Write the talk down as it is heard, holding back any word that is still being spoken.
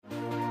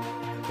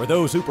For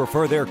those who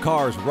prefer their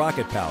car's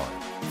rocket power,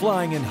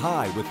 flying in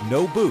high with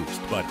no boost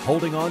but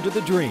holding on to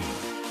the dream,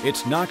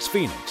 it's Knox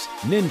Phoenix,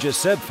 Ninja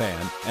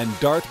Sebfan, and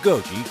Darth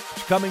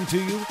Goji coming to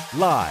you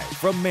live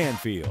from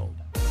Manfield.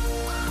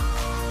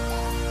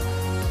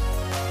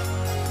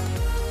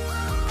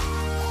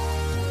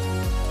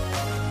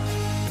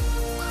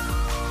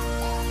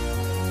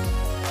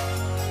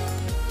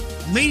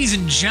 Ladies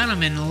and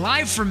gentlemen,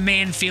 live from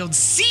Manfield,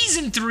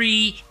 Season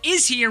 3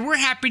 is here. We're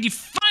happy to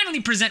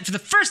finally present for the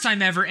first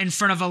time ever in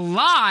front of a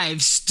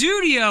live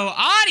studio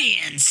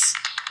audience.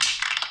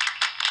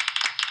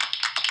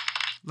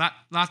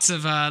 Lots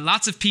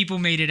of people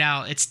made it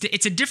out.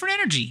 It's a different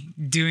energy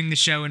doing the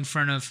show in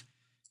front of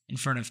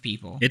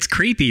people. It's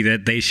creepy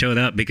that they showed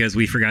up because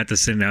we forgot to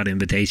send out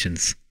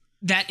invitations.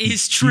 That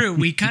is true.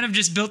 We kind of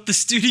just built the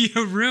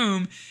studio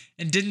room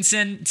and didn't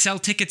sell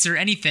tickets or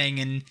anything,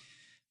 and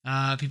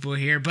people are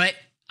here. But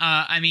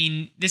I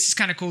mean, this is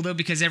kind of cool though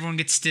because everyone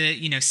gets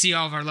to see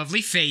all of our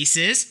lovely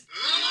faces.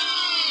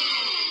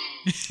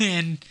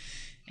 and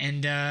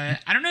I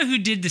don't know who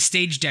did the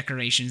stage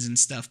decorations and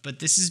stuff, but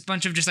this is a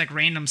bunch of just like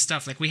random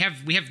stuff. Like we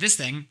have this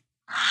thing.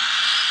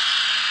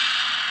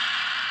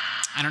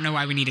 I don't know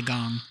why we need a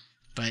gong,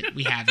 but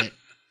we have it.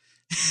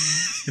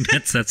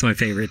 That's my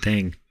favorite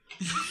thing.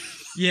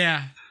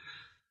 Yeah.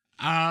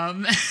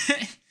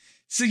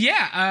 So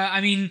yeah, I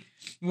mean,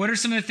 what are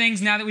some of the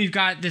things now that we've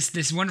got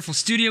this wonderful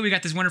studio, we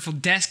got this wonderful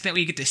desk that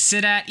we get to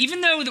sit at,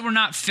 even though that we're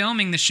not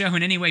filming the show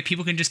in any way,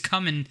 people can just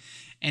come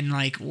and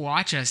like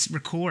watch us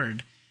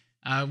record.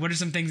 What are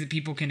some things that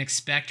people can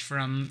expect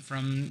from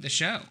the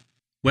show?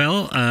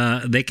 Well,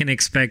 they can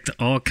expect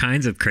all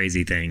kinds of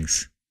crazy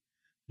things.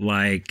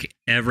 Like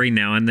every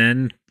now and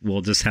then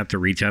we'll just have to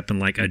reach up and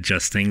like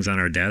adjust things on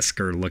our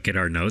desk or look at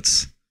our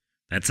notes.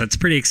 That's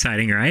pretty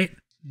exciting, right?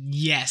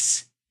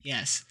 Yes.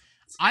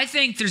 I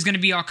think there's going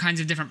to be all kinds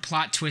of different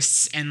plot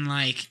twists and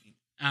like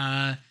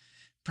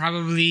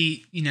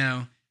probably,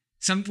 we're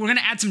going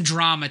to add some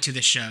drama to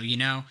the show,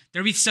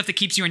 There'll be stuff that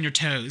keeps you on your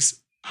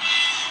toes.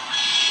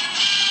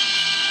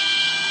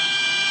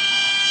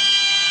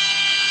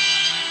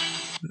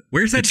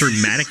 Where's that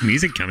dramatic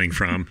music coming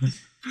from?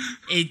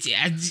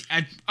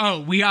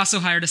 We also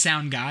hired a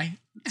sound guy.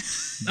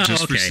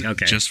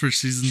 Okay. Just for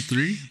season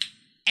 3?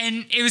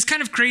 And it was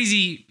kind of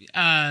crazy.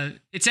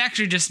 It's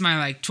actually just my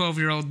like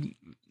 12-year-old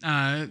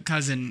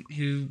cousin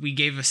who we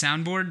gave a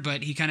soundboard,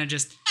 but he kind of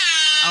just,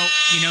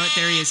 you know what?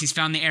 There he is. He's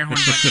found the air horn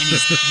button, and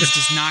he's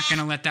just not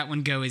gonna let that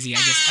one go, is he? I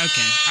guess.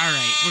 Okay. All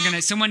right. We're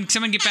gonna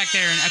someone get back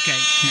there and okay.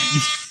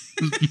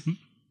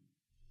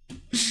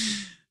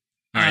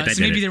 All right.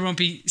 So maybe there won't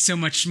be so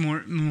much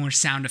more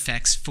sound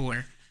effects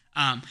for.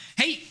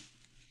 Hey,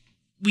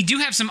 we do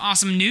have some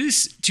awesome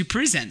news to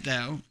present,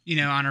 though.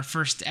 On our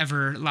first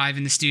ever live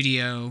in the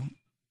studio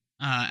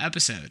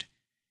episode.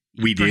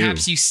 We do.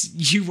 Perhaps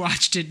you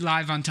watched it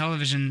live on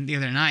television the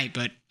other night,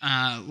 but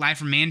live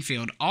from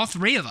Manfield, all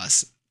three of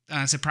us.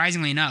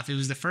 Surprisingly enough, it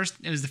was the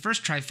first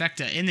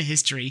trifecta in the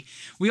history.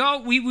 We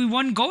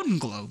won Golden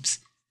Globes.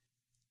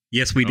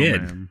 Yes, we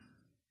did. Man.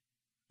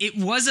 It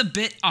was a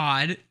bit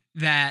odd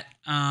that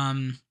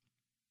the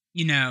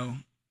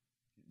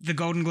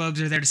Golden Globes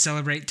are there to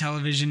celebrate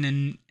television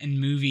and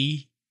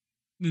movie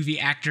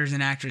actors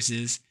and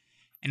actresses,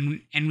 and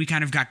we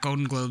kind of got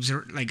Golden Globes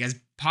like as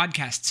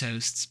podcast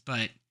hosts,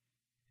 but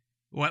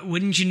what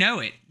wouldn't you know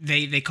it?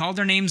 They called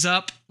our names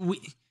up. We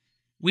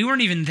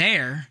weren't even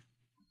there.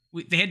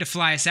 They had to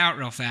fly us out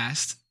real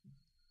fast.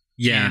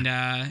 Yeah,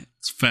 and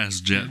it's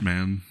fast jet,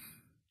 man.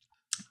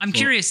 I'm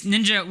curious,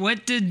 Ninja.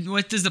 What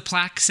does the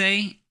plaque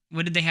say?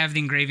 What did they have the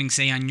engraving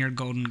say on your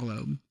Golden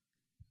Globe?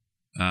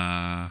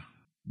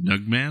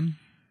 Nugman?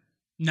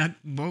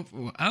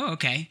 Oh,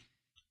 okay.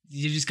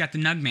 You just got the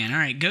Nugman. All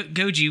right,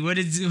 Goji. What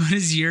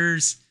is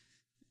yours?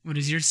 What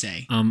does yours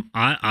say?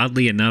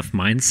 Oddly enough,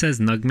 mine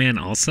says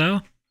Nugman also.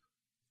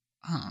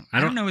 Oh,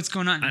 I don't know what's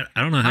going on.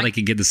 I don't know how they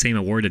could give the same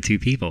award to two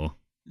people.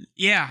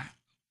 Yeah.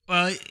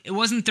 Well, it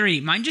wasn't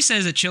 3. Mine just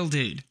says a chill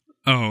dude.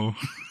 Oh.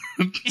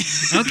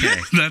 Okay.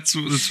 That's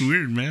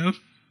weird, man.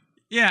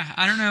 Yeah,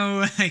 I don't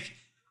know. Like,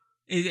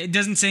 it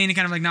doesn't say any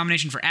kind of like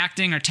nomination for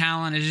acting or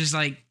talent. It's just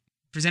like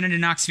presented to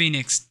Knox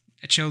Phoenix,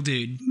 a chill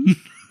dude.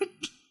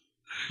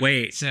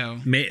 Wait, so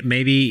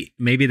maybe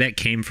that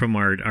came from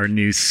our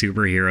new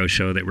superhero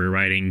show that we're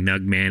writing,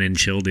 Nugman and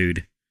Chill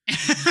Dude,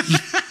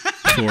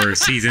 for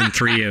season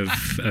 3 of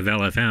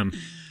LFM.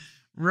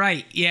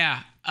 Right?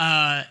 Yeah.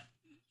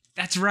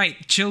 That's right.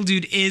 Chill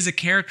Dude is a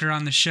character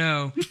on the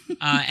show,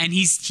 and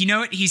he's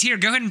here.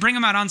 Go ahead and bring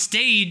him out on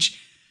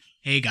stage.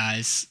 Hey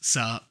guys,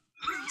 sup?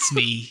 It's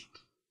me.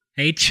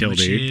 Hey, Chill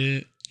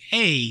Dude.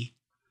 Hey,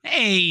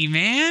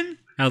 man.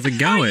 How's it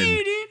going? How are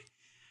you, dude?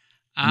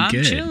 I'm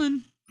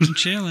good. I'm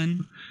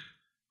chilling.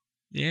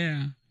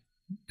 Yeah.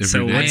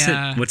 So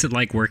what's it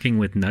like working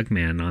with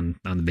Nugman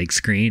on the big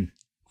screen?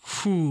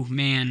 Whew,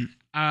 man.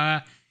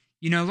 A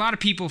lot of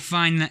people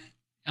find that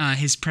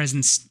his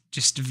presence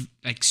just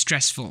like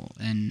stressful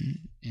and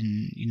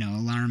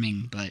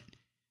alarming, but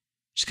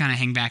just kind of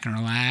hang back and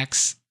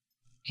relax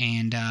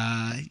and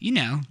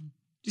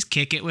just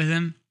kick it with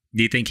him.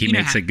 Do you think he You know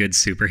makes how- a good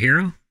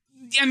superhero?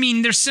 I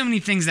mean, there's so many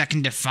things that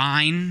can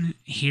define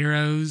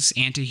heroes,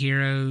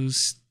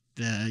 anti-heroes,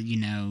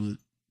 the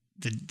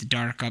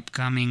dark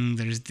upcoming,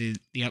 there's the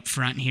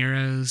upfront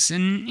heroes,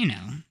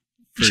 and,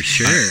 For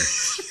sure.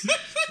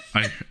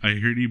 I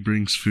heard he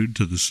brings food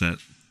to the set.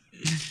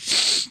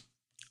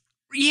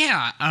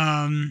 yeah,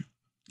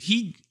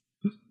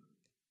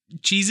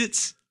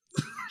 Cheez-Its,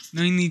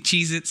 mainly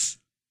Cheez-Its.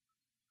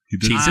 He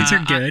did Cheez-Its say-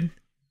 are good.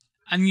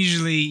 I'm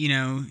usually,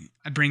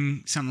 I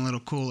bring something a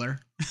little cooler,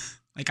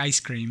 like ice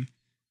cream.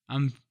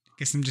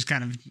 Guess I'm just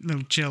kind of a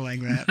little chill like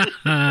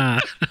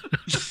that.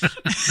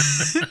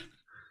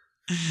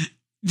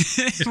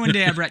 One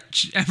day I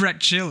brought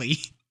chili.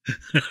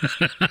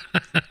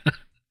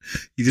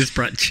 You just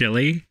brought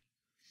chili?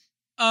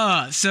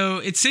 So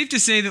it's safe to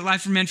say that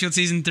Live from Manfield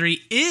Season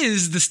 3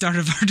 is the start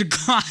of our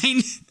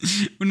decline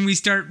when we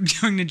start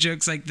going to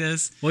jokes like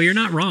this. Well, you're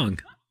not wrong.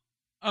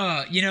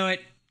 You know what?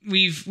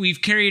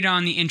 We've carried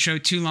on the intro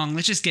too long.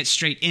 Let's just get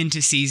straight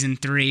into Season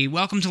 3.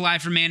 Welcome to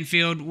Live from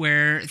Manfield,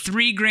 where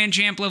 3 Grand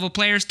Champ level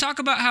players talk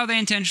about how they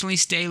intentionally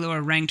stay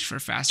lower ranked for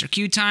faster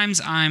queue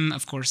times. I'm,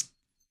 of course,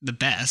 the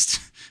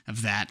best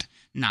of that,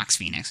 Nox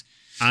Phoenix.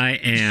 I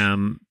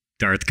am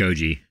Darth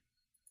Goji.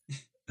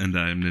 And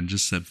I'm Ninja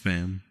Seb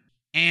fan.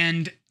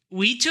 And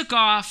we took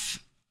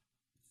off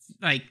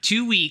like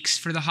 2 weeks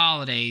for the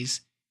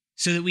holidays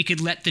so that we could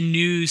let the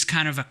news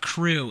kind of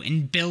accrue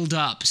and build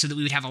up so that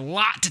we would have a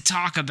lot to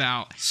talk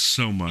about.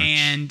 So much.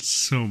 And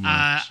so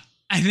much.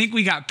 I think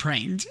we got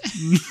pranked.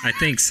 I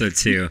think so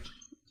too.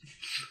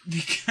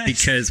 because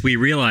Because we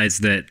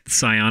realized that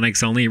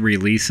Psionics only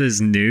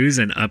releases news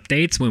and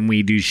updates when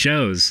we do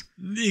shows.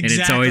 And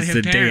it's always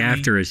the day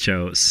after a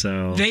show.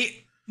 So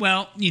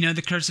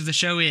the curse of the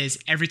show is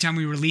every time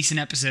we release an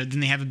episode, then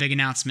they have a big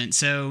announcement.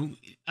 So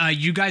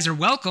you guys are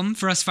welcome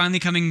for us finally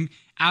coming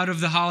out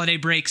of the holiday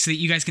break so that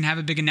you guys can have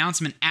a big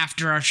announcement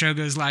after our show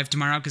goes live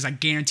tomorrow, because I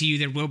guarantee you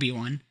there will be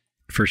one.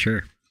 for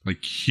sure.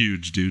 Like,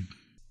 huge, dude.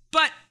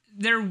 But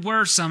there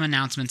were some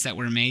announcements that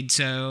were made,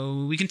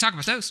 so we can talk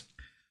about those.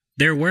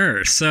 There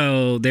were.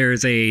 So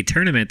there's a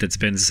tournament that's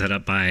been set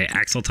up by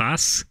Axel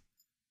Toss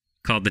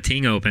called the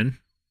Ting Open.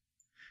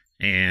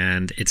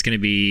 And it's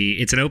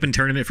an open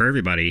tournament for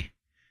everybody.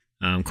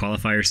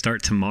 Qualifiers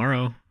start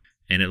tomorrow,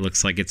 and it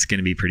looks like it's going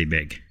to be pretty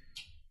big.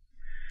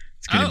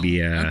 It's going to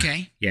be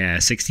okay.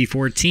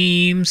 64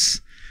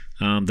 teams.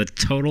 The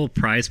total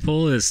prize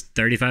pool is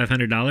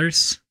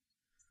 $3,500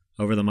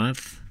 over the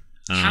month.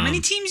 How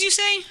many teams you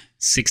say?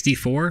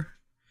 64.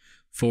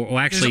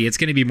 It's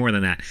going to be more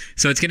than that.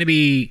 So it's going to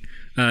be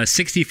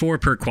 64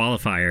 per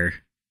qualifier,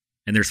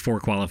 and there's 4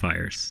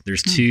 qualifiers.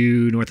 There's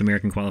 2 North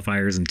American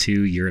qualifiers and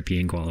 2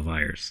 European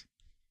qualifiers.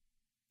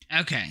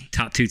 Okay.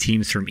 Top 2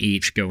 teams from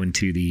each go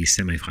into the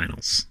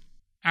semifinals.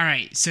 All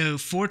right. So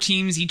 4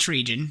 teams each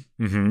region.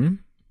 Mm-hmm.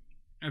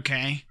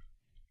 Okay.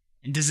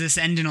 And does this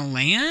end in a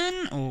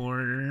LAN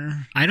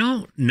or? I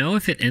don't know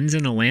if it ends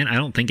in a LAN. I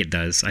don't think it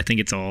does. I think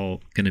it's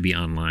all going to be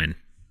online.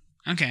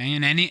 Okay,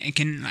 and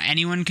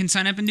anyone can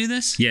sign up and do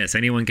this? Yes,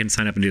 anyone can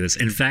sign up and do this.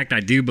 In fact, I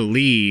do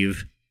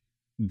believe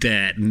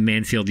that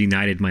Manfield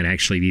United might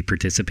actually be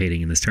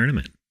participating in this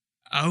tournament.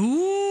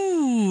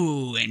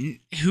 Oh, and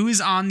who is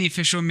on the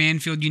official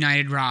Manfield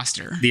United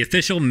roster? The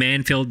official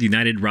Manfield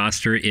United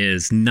roster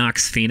is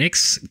Nox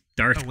Phoenix,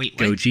 Darth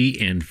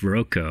Goji, and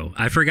Vroko.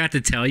 I forgot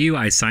to tell you,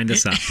 I signed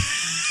us up.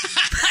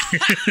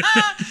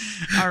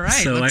 All right,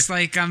 So looks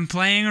like I'm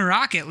playing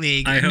Rocket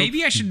League.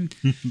 Maybe I should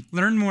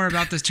learn more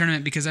about this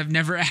tournament because I've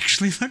never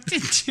actually looked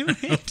into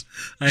it.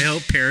 I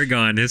hope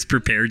Paragon has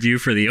prepared you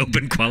for the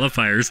open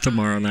qualifiers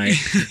tomorrow night.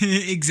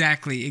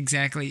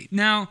 Exactly.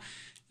 Now,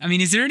 I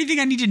mean, is there anything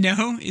I need to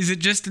know? Is it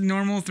just a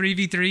normal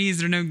 3v3? Is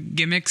there no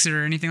gimmicks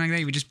or anything like that?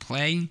 You would just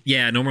play?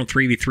 Yeah, normal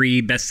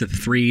 3v3, best of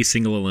 3,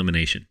 single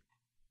elimination.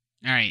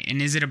 All right,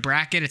 and is it a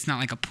bracket? It's not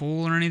like a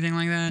pool or anything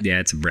like that? Yeah,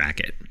 it's a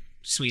bracket.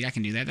 Sweet, I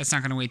can do that. That's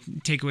not going to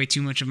take away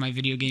too much of my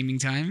video gaming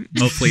time.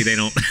 Hopefully they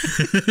don't.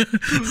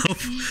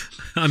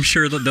 I'm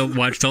sure that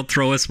they'll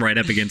throw us right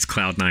up against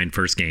Cloud9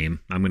 first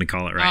game. I'm going to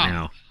call it right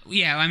now.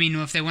 Yeah, I mean,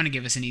 if they want to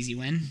give us an easy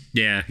win.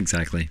 Yeah,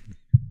 exactly.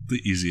 The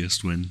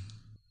easiest win.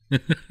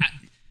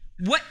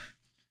 All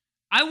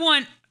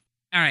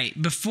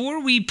right,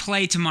 before we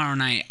play tomorrow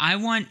night, I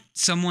want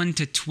someone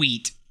to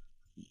tweet,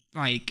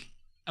 like,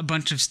 a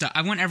bunch of stuff.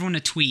 I want everyone to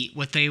tweet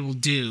what they will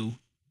do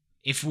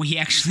if we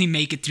actually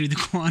make it through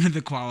one of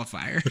the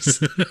qualifiers.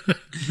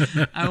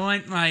 I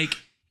want, like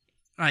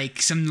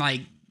some,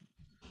 like,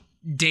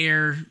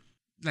 dare,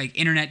 like,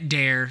 internet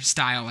dare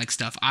style, like,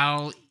 stuff.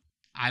 I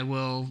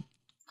will,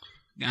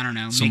 I don't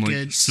know, make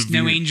a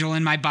snow angel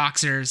in my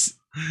boxers.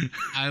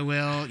 I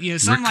will,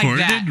 something like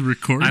that.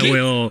 I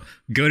will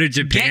go to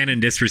Japan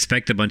and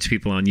disrespect a bunch of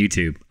people on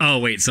YouTube. Oh,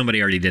 wait,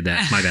 somebody already did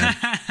that. My bad.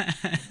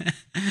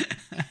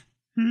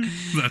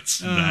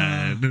 That's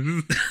bad.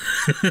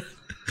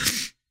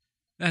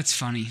 That's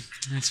funny.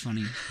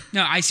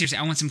 No, I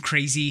want some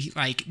crazy,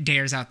 like,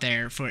 dares out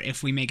there for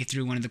if we make it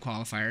through one of the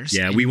qualifiers.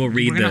 Yeah, we will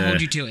read we're gonna hold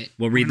you to it.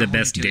 We'll read the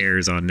best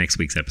dares on next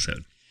week's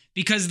episode.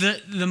 Because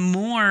the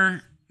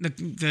more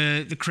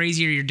the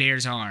crazier your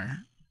dares are,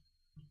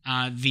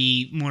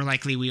 the more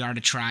likely we are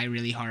to try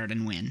really hard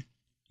and win.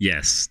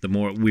 Yes, the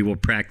more we will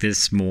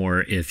practice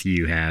more if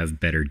you have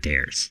better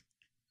dares.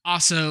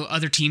 Also,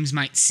 other teams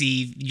might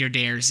see your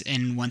dares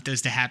and want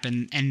those to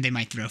happen, and they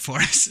might throw for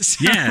us.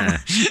 So, Yeah.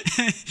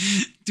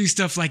 do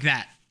stuff like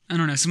that. I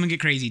don't know. Someone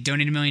get crazy.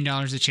 Donate $1 million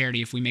to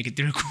charity if we make it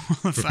through a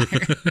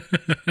qualifier.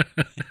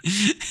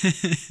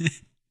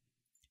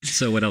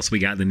 So what else we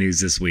got in the news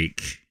this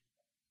week?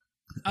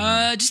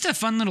 Just a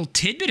fun little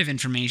tidbit of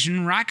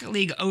information. Rocket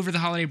League over the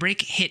holiday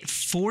break hit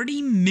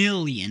 40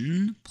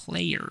 million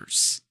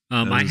players.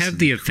 I have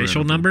the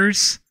official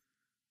numbers.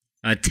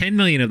 10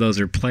 million of those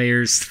are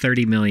players.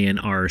 30 million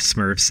are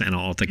Smurfs and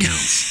alt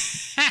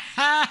accounts.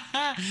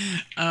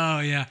 Oh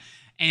yeah,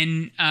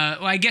 and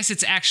well, I guess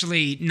it's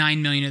actually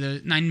 9 million of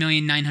those.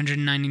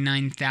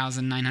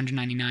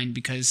 9,999,999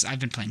 because I've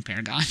been playing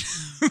Paragon.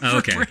 Oh,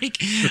 okay. Break.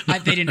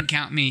 They didn't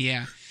count me.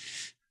 Yeah.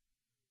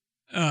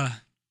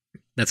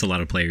 That's a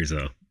lot of players,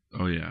 though.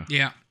 Oh, yeah.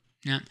 Yeah.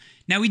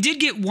 Now, we did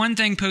get one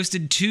thing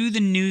posted to the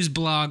news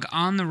blog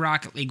on the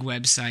Rocket League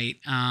website,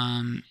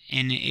 and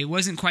it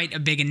wasn't quite a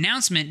big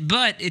announcement,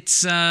 but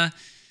it's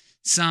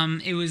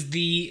it was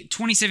the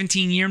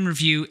 2017 year in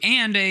review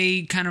and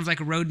a kind of like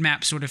a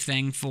roadmap sort of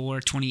thing for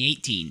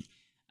 2018,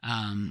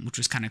 which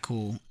was kind of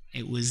cool.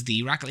 It was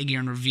the Rocket League year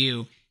in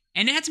review,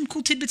 and it had some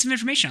cool tidbits of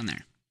information on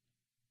there.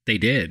 They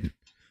did.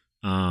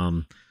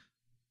 One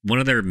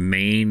of their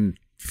main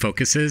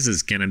focuses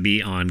is going to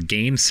be on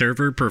game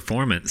server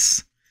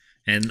performance.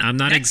 And I'm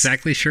not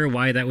exactly sure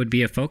why that would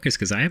be a focus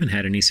because I haven't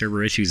had any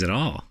server issues at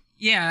all.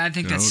 Yeah, I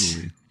think that's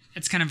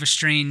kind of a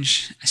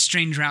strange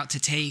route to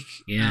take.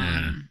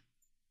 Yeah.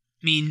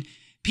 I mean,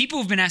 people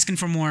have been asking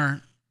for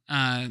more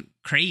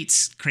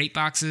crate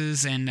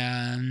boxes,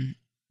 and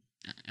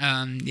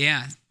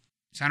yeah.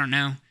 So I don't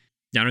know.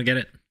 I don't get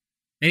it.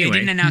 Anyway. They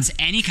didn't announce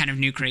any kind of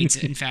new crates.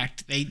 In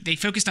fact, they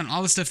focused on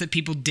all the stuff that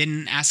people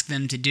didn't ask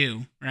them to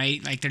do,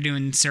 right? Like they're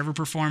doing server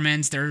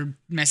performance. They're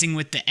messing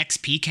with the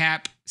XP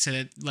cap so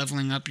that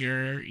leveling up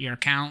your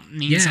account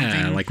means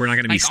something. Yeah, like we're not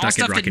going to be stuck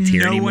at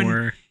Rocketeer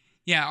anymore.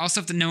 Yeah, all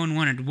stuff that no one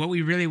wanted. What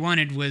we really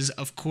wanted was,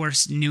 of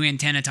course, new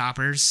antenna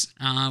toppers.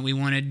 We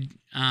wanted...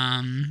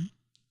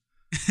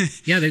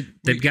 Yeah,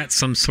 they've got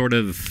some sort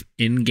of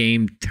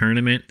in-game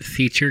tournament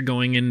feature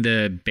going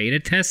into beta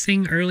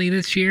testing early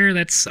this year.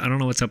 I don't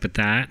know what's up with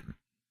that.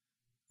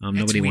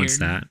 Nobody wants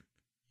that.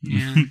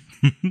 Yeah.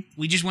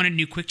 We just wanted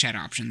new quick chat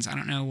options. I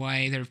don't know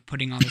why they're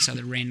putting all this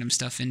other random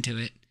stuff into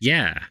it.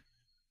 Yeah.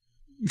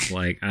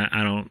 Like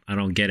I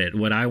don't get it.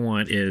 What I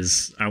want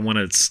is I want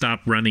to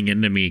stop running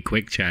into me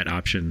quick chat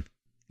option.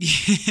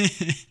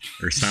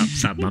 Or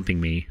stop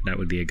bumping me. That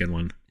would be a good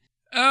one.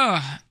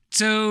 Oh,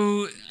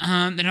 so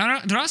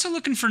they're also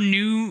looking for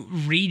new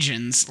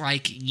regions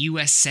like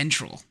U.S.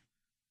 Central.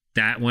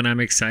 That one I'm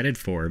excited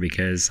for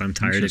because I'm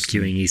tired of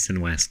queuing East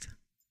and West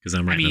because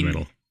I'm right in the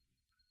middle.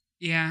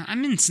 Yeah,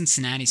 I'm in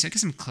Cincinnati, so I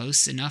guess I'm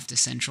close enough to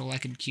Central. I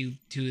could queue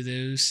 2 of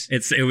those.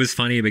 It was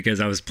funny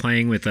because I was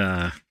playing with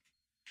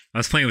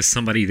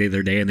somebody the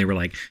other day and they were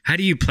like, "How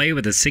do you play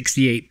with a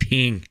 68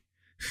 ping?"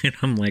 And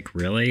I'm like,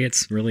 "Really?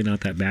 It's really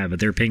not that bad." But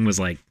their ping was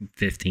like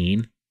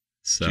 15.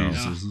 So.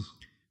 Jesus.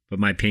 But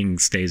my ping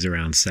stays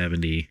around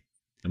 70.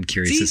 I'm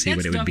curious to see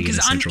what it would be in a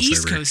central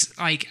server. Because I'm East Coast,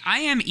 like I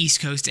am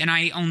East Coast, and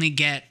I only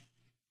get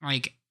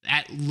like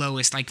at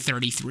lowest like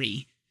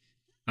 33.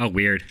 Oh,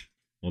 weird.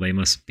 Well, they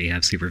must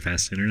have super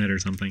fast internet or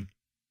something.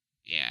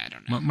 Yeah, I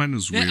don't know. Mine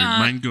is weird.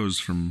 Mine goes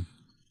from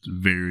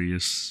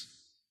various.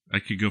 I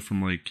could go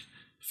from like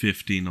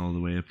 15 all the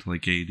way up to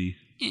like 80.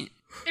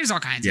 There's all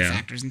kinds of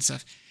factors and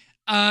stuff.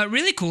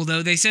 Really cool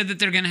though. They said that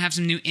they're going to have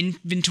some new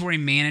inventory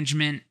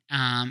management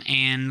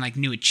and like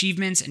new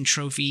achievements and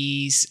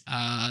trophies,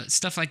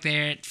 stuff like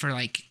that for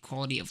like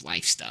quality of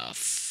life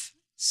stuff.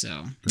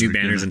 So new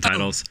banners and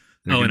titles.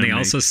 And they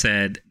also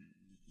said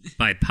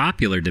by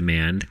popular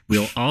demand,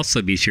 we'll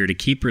also be sure to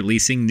keep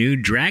releasing new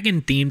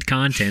dragon themed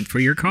content for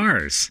your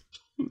cars.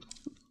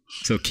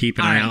 So keep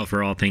an eye out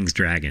for all things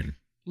dragon.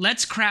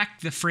 Let's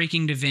crack the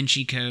freaking Da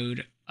Vinci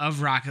Code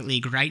of Rocket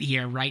League right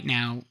here, right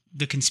now.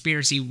 The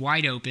conspiracy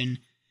wide open.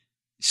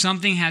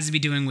 Something has to be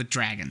doing with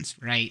dragons,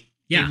 right?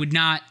 Yeah. They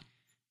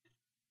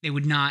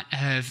would not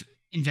have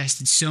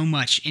invested so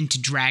much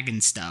into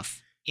dragon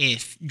stuff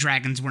if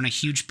dragons weren't a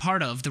huge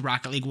part of the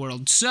Rocket League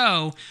world.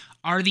 So,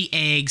 are the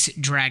eggs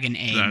dragon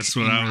eggs? That's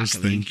what I was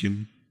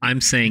thinking.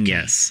 I'm saying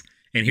yes.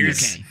 And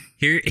here's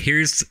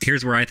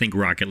where I think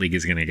Rocket League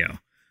is going to go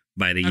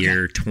by the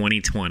year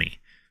 2020.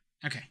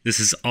 Okay. This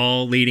is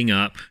all leading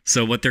up.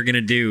 So what they're going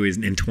to do is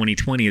in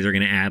 2020, they're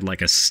going to add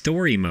like a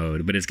story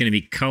mode, but it's going to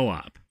be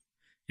co-op.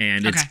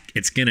 And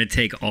it's going to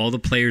take all the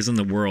players in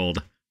the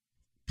world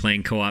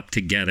playing co-op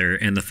together,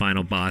 and the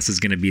final boss is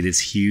going to be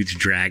this huge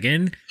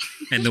dragon.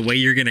 And the way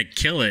you're going to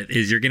kill it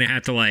is you're going to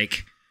have to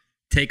like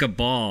take a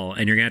ball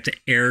and you're going to have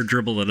to air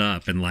dribble it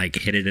up and like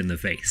hit it in the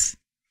face.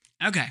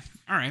 Okay.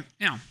 All right.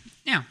 Yeah.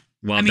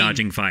 While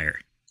dodging fire.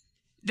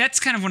 That's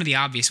kind of one of the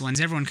obvious ones.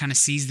 Everyone kind of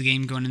sees the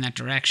game going in that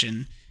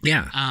direction.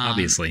 Yeah,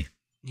 obviously.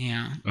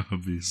 Yeah.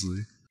 Obviously.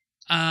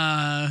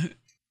 how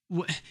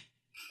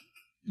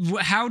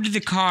do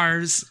the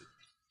cars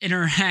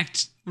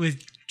interact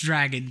with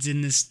dragons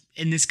in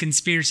this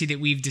conspiracy that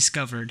we've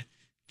discovered,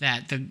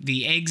 that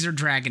the eggs are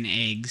dragon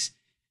eggs,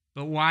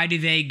 but why do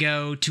they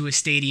go to a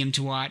stadium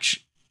to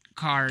watch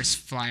cars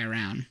fly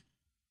around?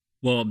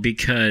 Well,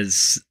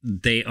 because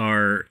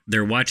they're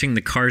watching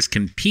the cars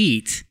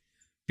compete,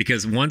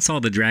 because once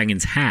all the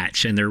dragons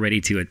hatch and they're ready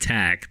to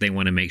attack, they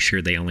want to make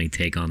sure they only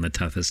take on the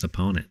toughest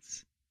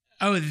opponents.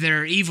 Oh,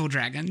 they're evil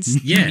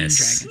dragons. Yes. Mean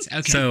dragons.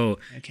 Okay. So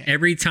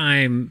every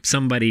time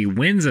somebody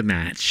wins a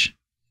match,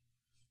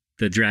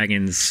 the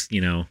dragons,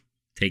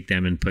 take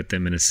them and put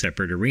them in a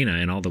separate arena,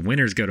 and all the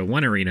winners go to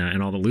one arena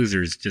and all the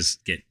losers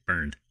just get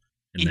burned.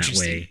 In that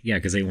way, yeah,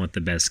 because they want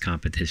the best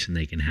competition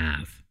they can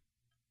have.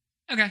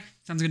 Okay,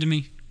 sounds good to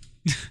me.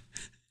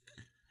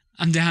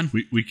 I'm down.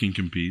 We can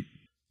compete.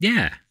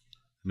 Yeah, I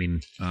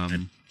mean,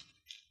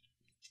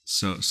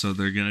 so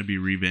they're gonna be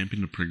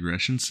revamping the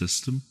progression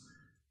system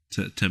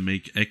to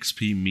make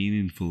XP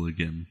meaningful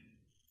again.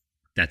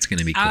 That's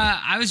gonna be cool.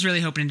 I was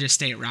really hoping to just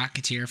stay at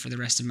Rocketeer for the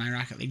rest of my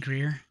Rocket League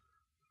career,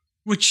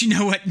 which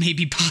may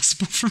be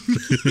possible for me.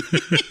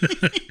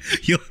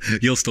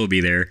 You'll still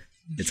be there.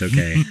 It's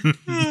okay.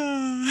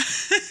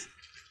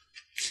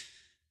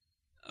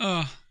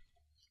 Oh.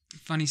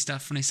 Funny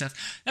stuff.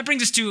 That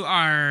brings us to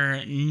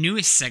our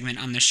newest segment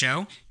on the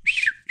show.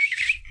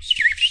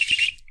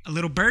 A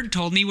Little Bird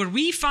Told Me, where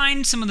we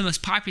find some of the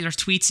most popular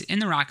tweets in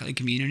the Rocket League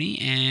community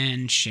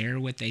and share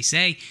what they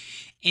say.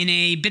 In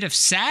a bit of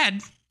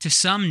sad, to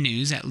some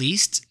news at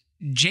least,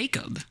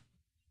 Jacob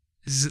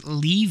is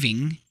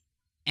leaving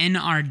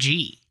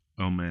NRG.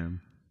 Oh, man.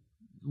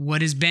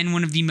 What has been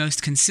one of the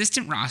most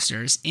consistent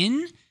rosters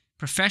in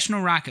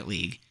professional Rocket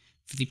League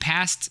for the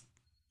past...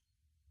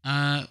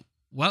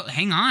 Well,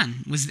 hang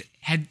on.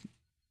 Did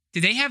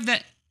they have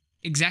that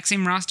exact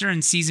same roster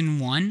in season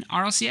 1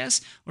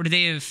 RLCS, or did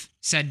they have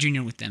Sad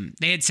Junior with them?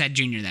 They had Sad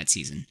Junior that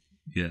season.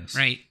 Yes.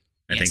 Right?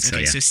 I think so,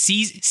 okay. yeah. So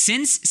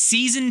since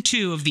season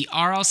 2 of the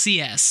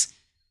RLCS,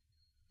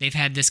 they've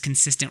had this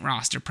consistent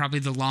roster, probably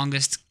the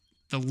longest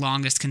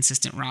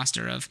consistent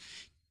roster of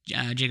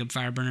Jacob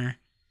Fireburner,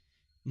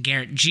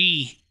 Garrett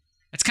G.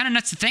 That's kind of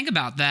nuts to think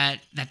about, that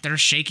they're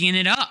shaking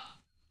it up.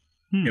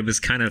 It was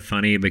kind of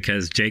funny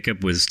because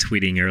Jacob was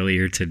tweeting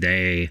earlier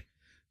today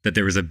that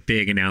there was a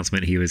big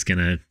announcement he was going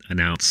to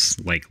announce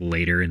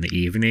later in the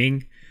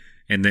evening.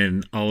 And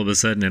then all of a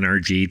sudden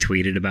NRG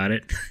tweeted about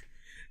it.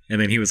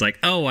 And then he was like,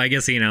 oh, I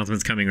guess the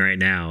announcement's coming right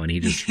now. And he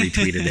just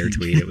retweeted their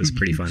tweet. It was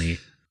pretty funny.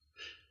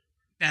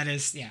 That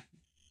is, yeah.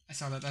 I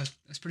saw that.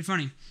 That's pretty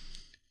funny.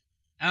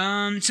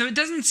 So it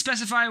doesn't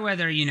specify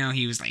whether,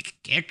 he was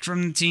kicked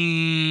from the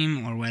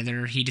team or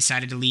whether he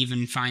decided to leave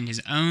and find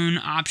his own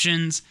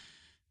options.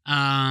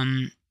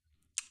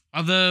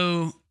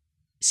 Although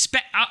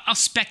I'll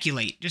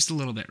speculate just a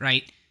little bit,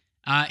 right?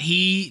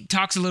 He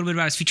talks a little bit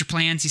about his future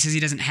plans. He says he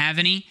doesn't have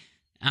any,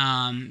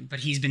 but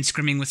he's been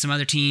scrimming with some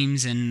other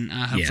teams, and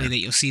hopefully that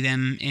you'll see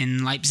them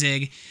in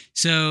Leipzig.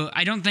 So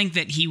I don't think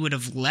that he would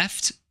have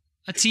left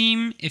a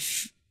team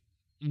if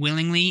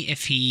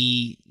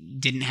he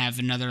didn't have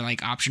another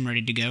option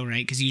ready to go,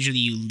 right? Because usually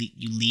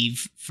you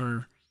leave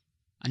for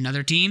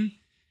another team.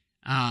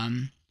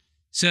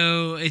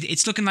 So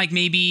it's looking like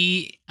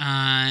maybe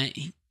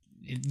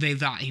they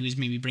thought he was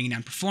maybe bringing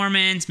down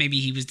performance.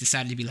 Maybe he was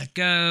decided to be let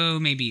go.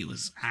 Maybe it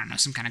was, I don't know,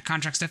 some kind of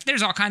contract stuff.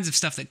 There's all kinds of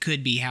stuff that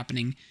could be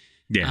happening.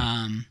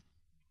 Yeah.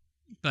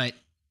 But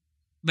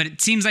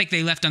it seems like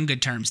they left on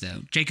good terms,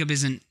 though.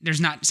 There's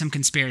not some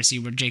conspiracy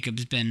where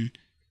Jacob's been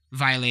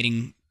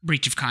violating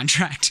breach of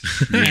contract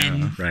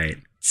and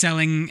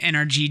selling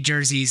NRG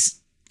jerseys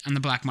on the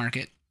black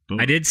market.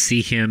 I did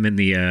see him in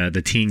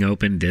the Team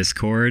Open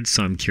Discord,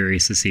 so I'm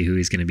curious to see who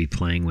he's going to be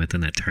playing with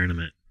in that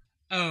tournament.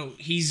 Oh,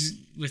 he's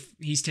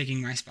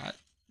taking my spot.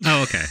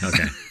 Oh, okay.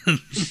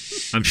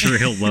 I'm sure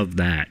he'll love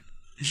that.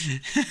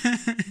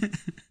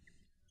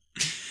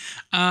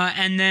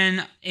 And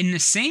then in the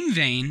same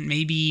vein,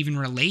 maybe even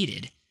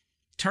related,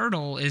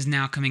 Turtle is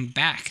now coming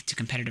back to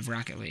competitive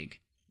Rocket League.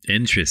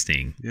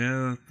 Interesting.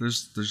 Yeah,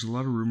 there's a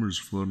lot of rumors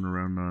floating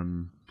around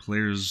on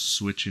players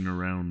switching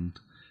around.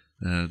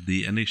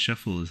 The NA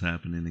Shuffle is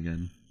happening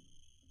again.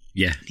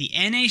 Yeah. The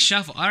NA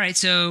Shuffle. All right,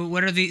 so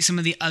what are some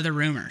of the other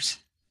rumors?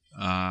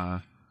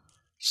 I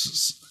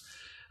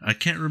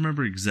can't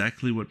remember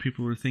exactly what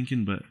people were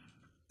thinking, but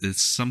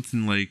it's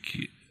something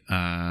like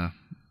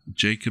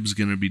Jacob's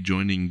going to be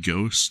joining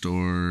Ghost,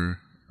 or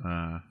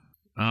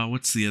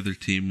what's the other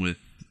team with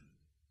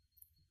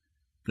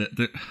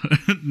that?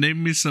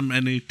 Name me some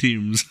NA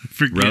teams. I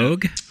forget.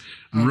 Rogue?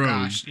 Oh, Rogue.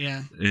 Gosh,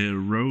 yeah.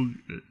 Rogue.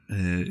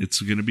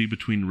 It's going to be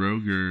between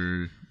Rogue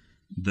or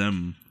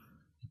them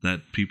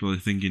that people are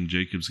thinking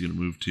Jacob's going to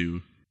move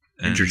to.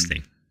 And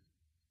interesting.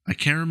 I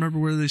can't remember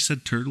where they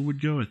said Turtle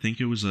would go. I think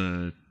it was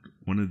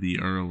one of the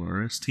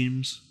RLRS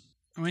teams.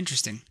 Oh,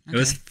 interesting. Okay. It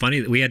was funny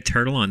that we had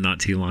Turtle on not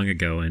too long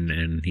ago,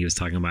 and he was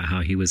talking about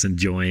how he was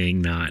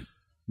enjoying not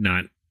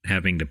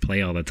having to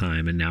play all the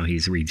time, and now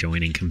he's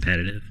rejoining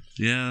competitive.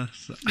 Yeah.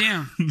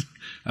 Yeah.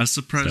 I was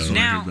surprised when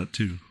I heard that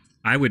too.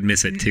 I would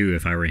miss it too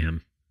if I were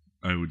him.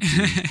 I would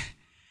too.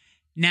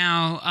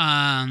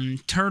 Now,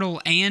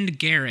 Turtle and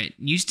Garrett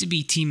used to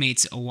be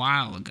teammates a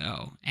while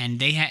ago, and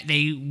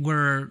they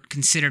were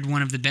considered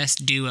one of the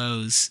best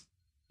duos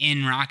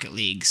in Rocket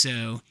League.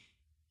 So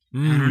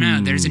I don't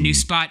know. There's a new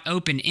spot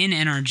open in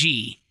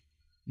NRG.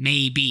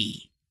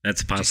 Maybe.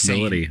 That's a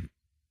possibility.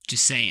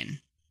 Just saying.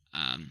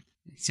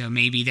 So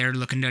maybe they're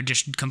looking to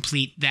just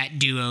complete that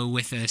duo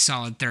with a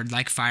solid third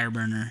like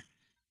Fireburner,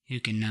 who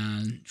can,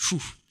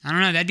 I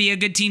don't know, that'd be a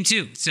good team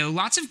too. So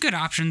lots of good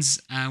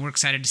options. We're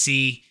excited to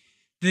see.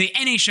 The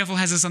NA Shuffle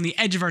has us on the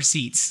edge of our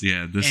seats.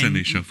 Yeah, this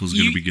NA Shuffle is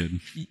going to be good.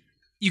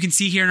 You can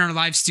see here in our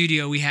live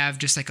studio, we have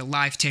just like a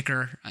live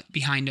ticker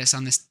behind us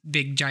on this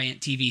big giant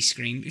TV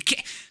screen.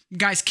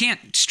 Guys,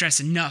 can't stress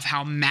enough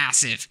how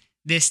massive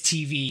this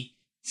TV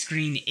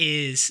screen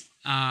is.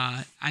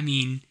 I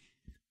mean,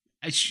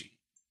 it's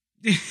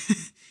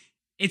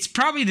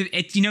probably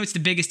it's the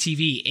biggest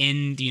TV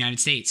in the United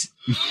States.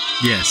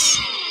 Yes.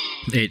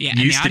 It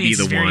used to be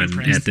the one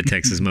impressed. At the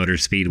Texas Motor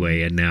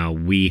Speedway, and now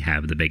we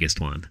have the biggest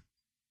one.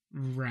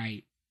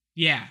 Right.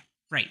 Yeah,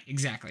 right,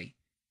 exactly.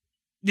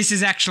 This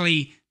is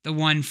actually the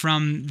one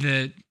from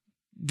the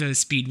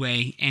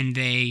Speedway, and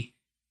they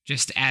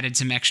just added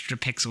some extra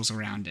pixels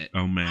around it.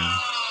 Oh, man.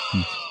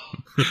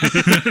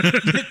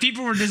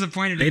 People were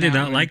disappointed. They did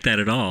not like that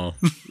at all.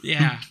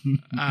 Yeah.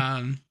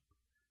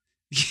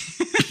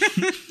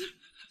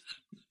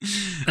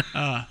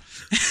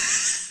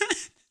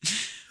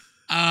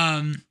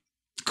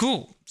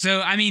 Cool.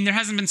 So, I mean, there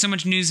hasn't been so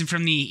much news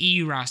from the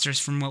EU rosters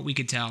from what we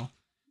could tell.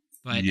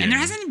 But and there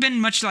hasn't been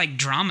much like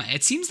drama.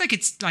 It seems like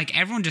it's like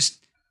everyone just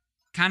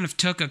kind of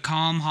took a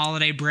calm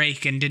holiday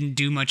break and didn't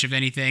do much of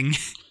anything.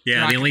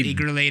 Yeah, the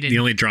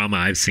only drama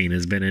I've seen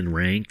has been in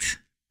ranked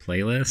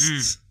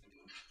playlists.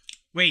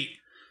 Wait,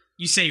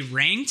 you say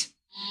ranked?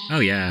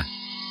 Oh yeah.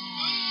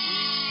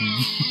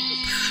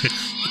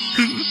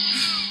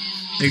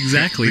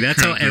 Exactly.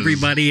 That's how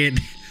everybody in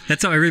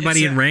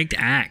ranked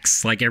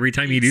acts. Like every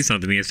time you do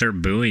something, they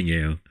start booing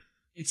you.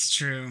 It's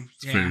true.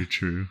 It's very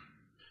true.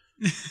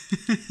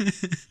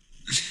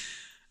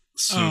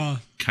 So,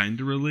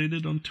 kind of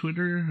related on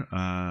Twitter,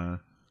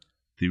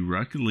 the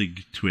Rocket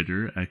League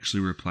Twitter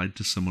actually replied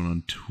to someone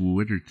on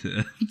Twitter.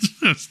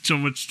 That's so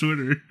much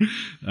Twitter.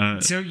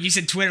 So you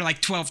said Twitter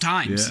like 12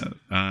 times.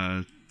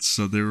 Yeah.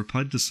 So they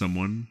replied to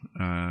someone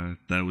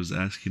that was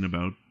asking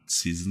about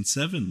Season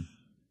 7.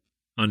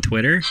 On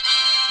Twitter?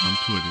 On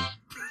Twitter.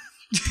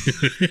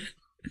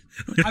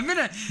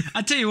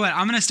 I'll tell you what,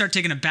 I'm gonna start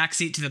taking a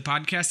backseat to the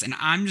podcast, and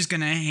I'm just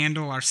gonna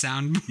handle our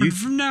soundboard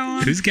from now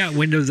on. Who's got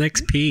Windows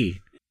XP?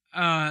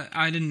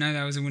 I didn't know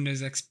that was a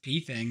Windows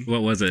XP thing.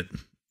 What was it?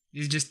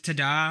 It's just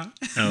ta-da.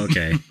 Oh,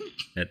 okay.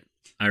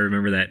 I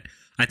remember that.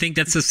 I think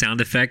that's the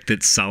sound effect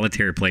that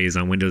Solitaire plays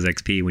on Windows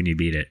XP when you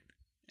beat it.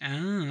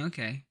 Oh,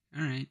 okay.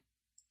 All right.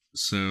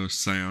 So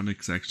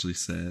Psyonix actually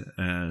said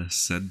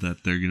that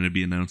they're going to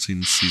be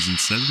announcing Season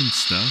 7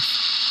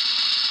 stuff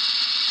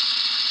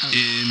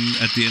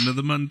at the end of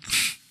the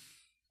month.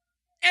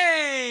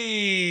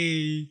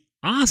 Hey!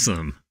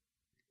 Awesome.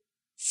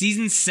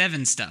 Season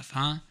 7 stuff,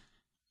 huh?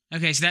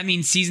 Okay, so that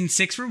means Season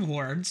 6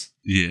 rewards.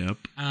 Yep.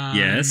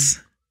 Yes.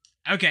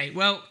 Okay,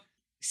 well,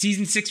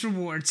 Season 6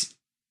 rewards.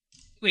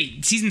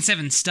 Wait, Season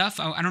 7 stuff?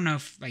 Oh, I don't know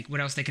if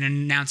what else they can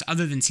announce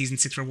other than Season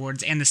 6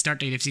 rewards and the start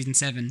date of Season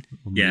 7.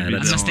 Yeah,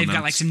 unless they've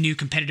got some new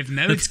competitive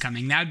modes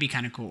coming. That would be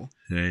kind of cool.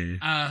 Hey.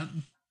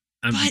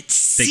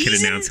 They could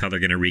announce how they're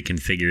going to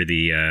reconfigure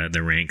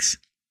the ranks.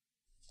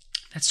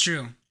 That's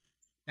true.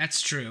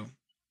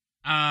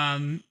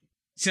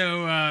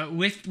 So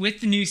with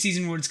the new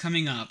season awards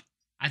coming up,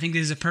 I think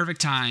this is a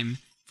perfect time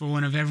for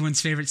one of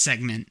everyone's favorite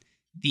segment,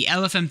 the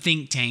LFM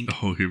Think Tank.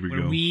 Oh, here we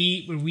go. Where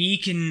we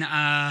can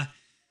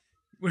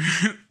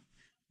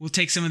we'll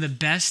take some of the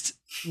best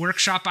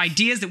workshop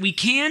ideas that we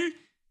can,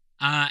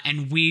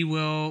 and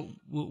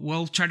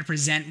we'll try to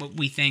present what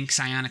we think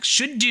Psyonix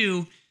should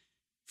do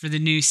for the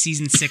new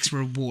Season 6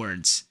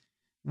 rewards.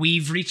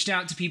 We've reached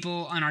out to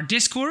people on our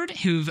Discord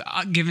who've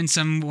given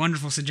some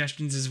wonderful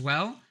suggestions as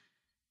well.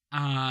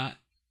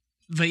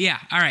 But yeah,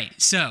 all right.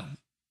 So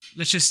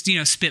let's just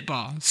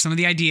spitball some of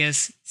the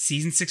ideas.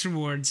 Season 6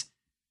 rewards.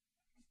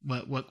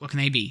 What can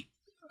they be?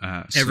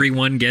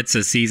 Everyone gets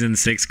a Season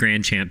 6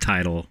 Grand Champ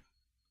title.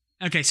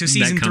 Okay, so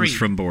Season 3. That comes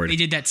from board. They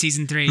did that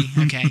Season 3.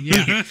 Okay,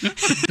 yeah.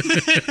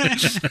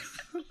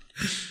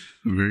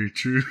 Very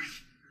true.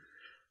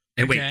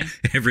 And wait,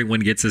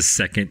 everyone gets a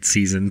second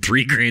Season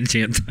 3 Grand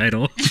Champ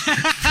title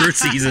for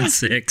Season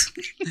 6.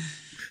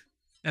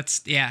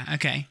 That's, yeah,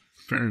 okay.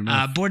 Fair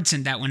enough. Board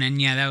sent that one in.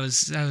 Yeah, that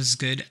was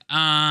good.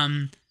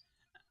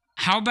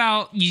 How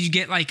about you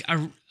get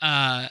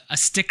a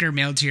sticker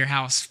mailed to your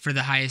house for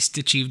the highest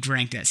achieved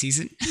rank that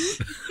season?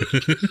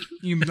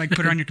 You can put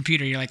it on your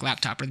computer, your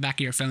laptop, or the back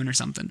of your phone or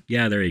something.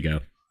 Yeah, there you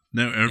go.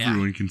 Now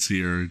everyone can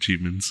see our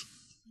achievements.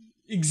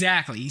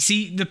 Exactly.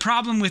 See, the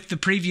problem with the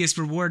previous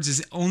rewards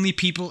is only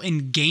people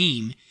in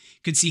game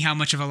could see how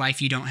much of a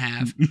life you don't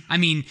have. I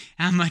mean,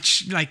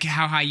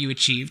 how high you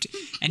achieved.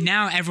 And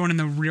now everyone in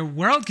the real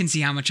world can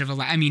see how much of a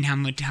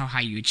how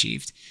high you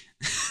achieved.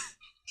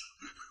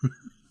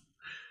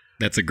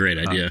 That's a great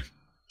idea.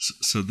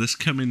 So this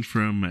coming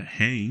from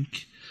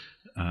Hank,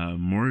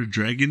 more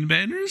dragon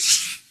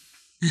banners?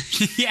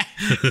 Yeah.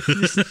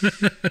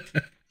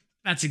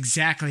 That's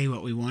exactly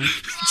what we want.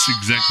 That's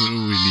exactly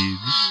what we need.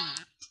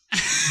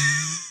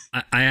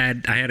 I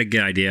had a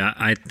good idea.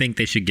 I think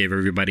they should give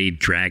everybody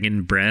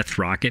Dragon Breath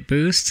Rocket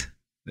Boost.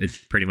 It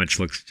pretty much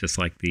looks just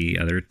like the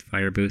other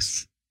fire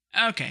boosts.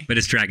 Okay. But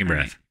it's Dragon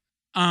Breath.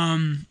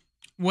 Right.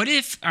 What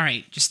if, all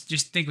right,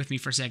 just think with me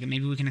for a second.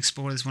 Maybe we can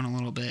explore this one a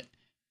little bit.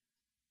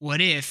 What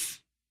if,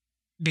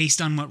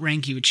 based on what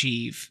rank you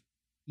achieve,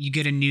 you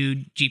get a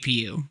new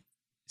GPU?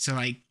 So,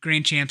 like,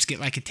 Grand Champs get,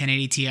 like, a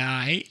 1080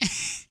 Ti,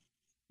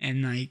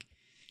 and, like,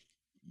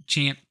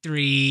 Champ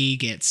 3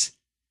 gets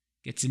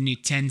a new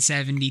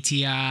 1070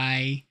 Ti,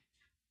 and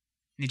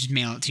they just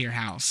mail it to your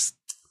house.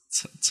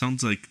 It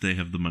sounds like they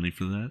have the money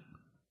for that.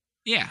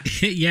 Yeah.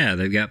 Yeah,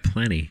 they've got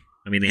plenty.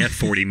 I mean, they have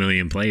 40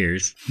 million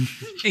players.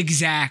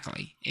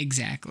 Exactly.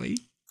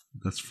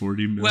 That's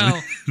 40 million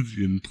Well,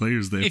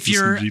 players. They have if to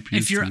you're send GPUs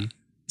if you're to.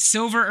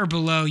 silver or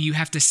below, you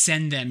have to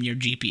send them your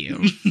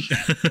GPU.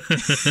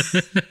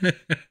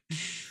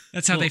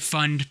 That's how they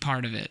fund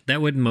part of it.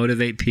 That would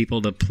motivate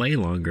people to play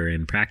longer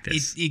in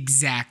practice.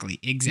 Exactly.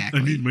 I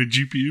need my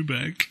GPU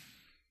back.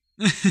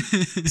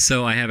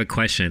 So I have a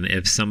question.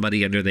 If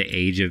somebody under the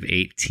age of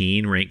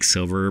 18 ranks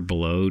silver or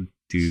below,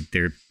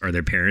 are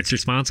their parents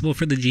responsible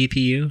for the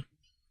GPU?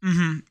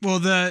 Mm-hmm. Well,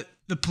 the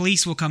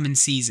police will come and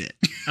seize it.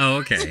 Oh,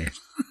 okay.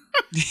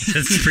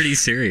 That's pretty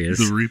serious.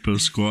 The repo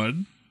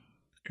squad.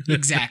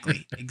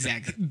 Exactly.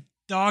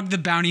 Dog the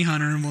bounty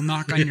hunter will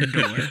knock on your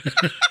door.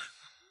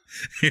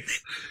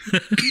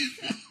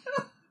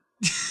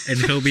 And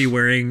he'll be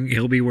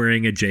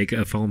wearing a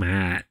Jacob foam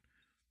hat.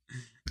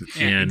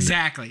 Yeah,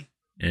 exactly.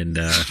 And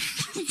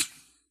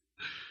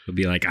he'll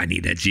be like, I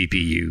need that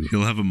GPU.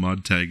 He'll have a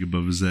mod tag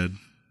above his head.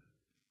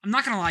 I'm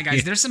not gonna lie,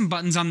 guys. There's some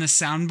buttons on this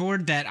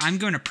soundboard that I'm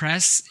going to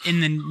press in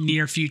the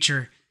near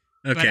future.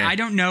 Okay. But I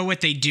don't know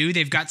what they do.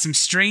 They've got some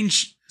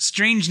strange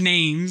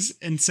names,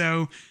 and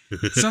so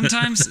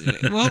sometimes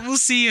we'll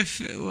see if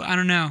I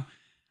don't know.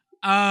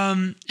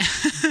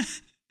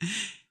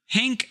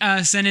 Hank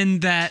sent in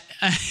that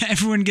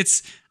everyone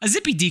gets a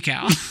Zippy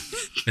decal.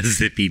 A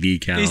Zippy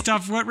decal. Based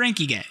off what rank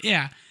you get.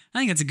 Yeah, I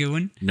think that's a good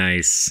one.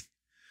 Nice.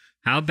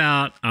 How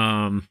about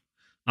a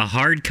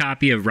hard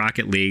copy of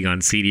Rocket League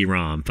on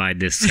CD-ROM,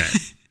 5-disc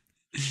set?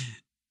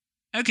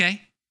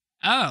 Okay.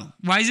 Oh,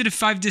 why is it a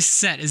 5-disc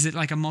set? Is it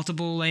like a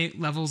multiple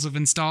levels of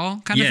install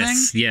kind of thing?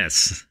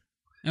 Yes.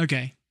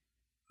 Okay.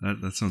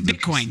 That sounds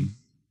Bitcoin. interesting.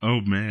 Oh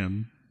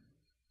man.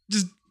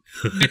 Just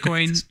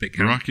Bitcoin. Just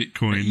Bitcoin. Rocket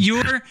coin.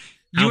 Your much?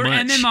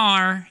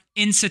 MMR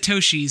in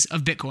Satoshis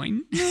of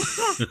Bitcoin.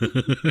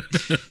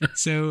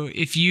 So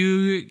if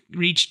you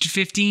reached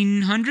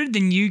 1,500,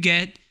 then you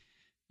get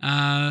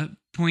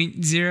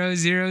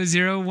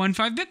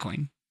 0.00015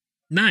 Bitcoin.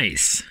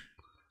 Nice.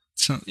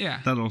 Yeah.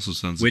 That also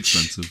sounds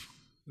expensive.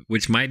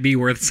 Which might be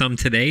worth some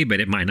today, but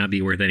it might not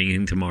be worth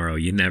anything tomorrow.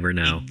 You never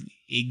know.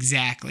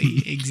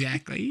 Exactly.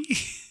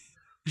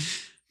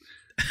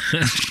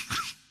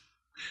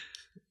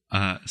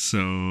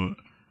 So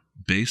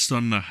based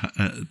on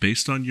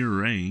your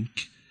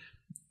rank,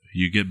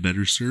 you get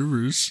better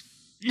servers.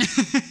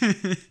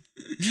 That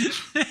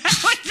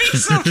would be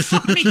so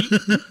funny.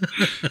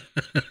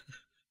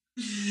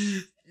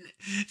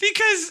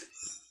 Because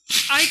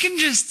I can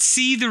just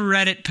see the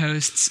Reddit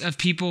posts of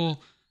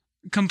people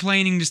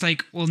complaining just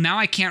like, well, now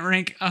I can't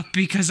rank up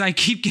because I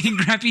keep getting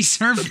crappy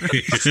servers.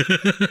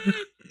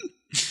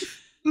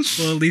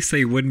 Well, at least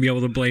they wouldn't be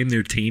able to blame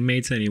their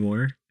teammates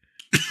anymore.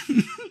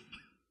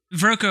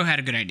 Vroco had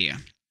a good idea.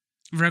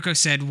 Vroco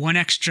said 1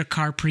 extra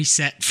car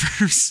preset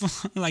for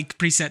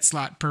preset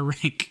slot per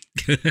rank.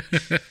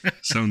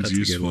 Sounds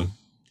useful.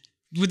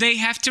 Would they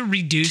have to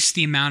reduce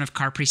the amount of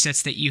car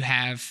presets that you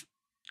have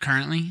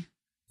currently?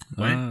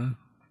 What?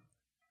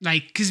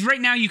 Like, because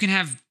right now you can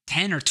have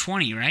 10 or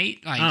 20, right?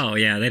 Like, Oh,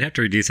 yeah. They'd have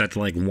to reduce that to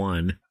like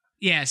 1.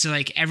 yeah, so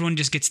like everyone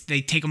just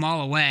they take them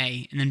all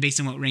away, and then based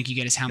on what rank you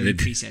get is how many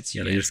presets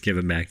you they get. just give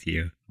them back to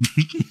you.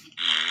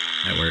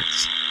 That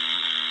works.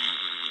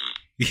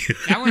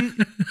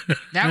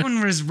 That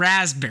one was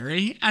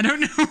raspberry. I don't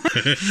know.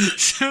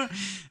 So,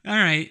 all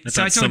right.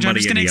 So I told you I'm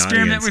just going to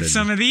experiment with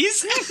some of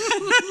these.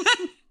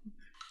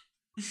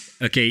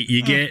 Okay,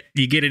 you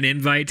get an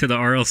invite to the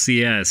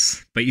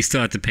RLCS, but you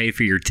still have to pay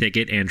for your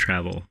ticket and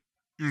travel.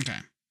 Okay.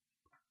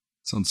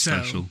 Sounds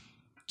special.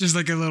 Just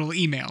like a little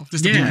email.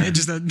 Just a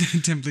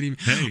template email.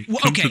 Hey,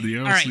 come to the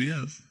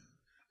RLCS.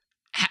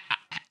 All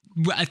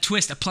right. A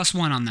twist, a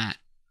 +1 on that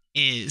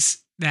is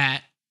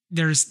that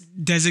there's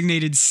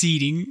designated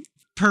seating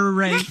per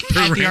rank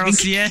at the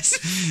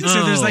RLCS.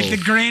 So there's like the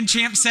Grand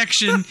Champ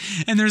section,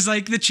 and there's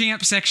like the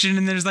Champ section,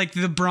 and there's like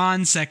the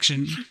Bronze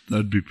section.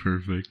 That'd be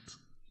perfect.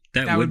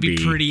 That would be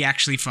pretty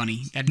actually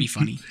funny. That'd be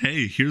funny.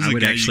 Hey, here's I a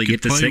would guy actually you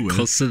get to could play sit with.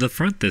 close to the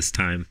front this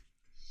time.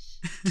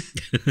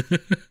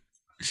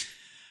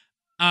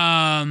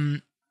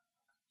 I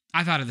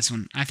thought of this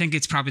one. I think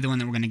it's probably the one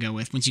that we're going to go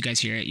with. Once you guys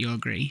hear it, you'll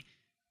agree.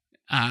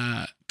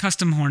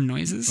 Custom horn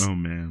noises. Oh,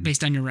 man.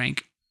 Based on your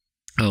rank.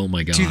 Oh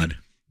my god.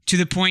 To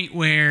the point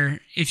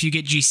where if you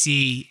get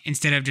GC,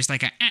 instead of just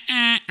like a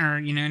or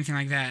anything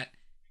like that,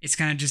 it's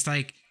kind of just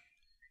like,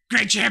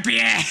 great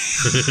champion!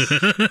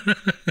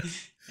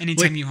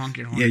 Anytime you honk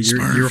your horn. Yeah,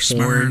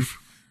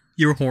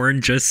 your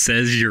horn just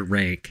says your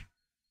rank.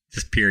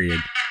 Just period.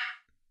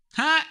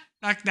 Ha!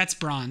 That's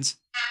bronze.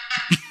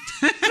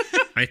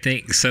 I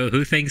think so.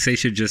 Who thinks they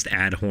should just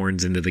add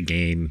horns into the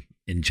game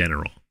in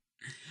general?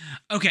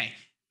 Okay,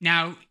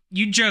 now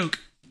you joke.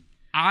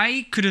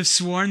 I could have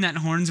sworn that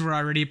horns were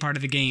already a part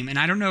of the game, and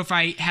I don't know if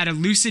I had a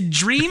lucid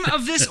dream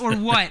of this or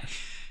what,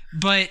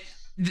 but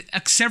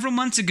several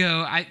months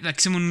ago,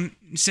 someone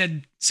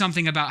said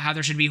something about how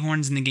there should be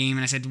horns in the game,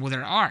 and I said, well,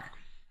 there are.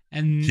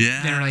 And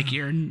they were like,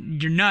 you're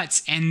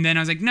nuts. And then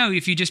I was like, no,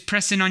 if you just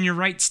press in on your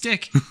right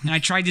stick. And I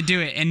tried to do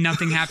it, and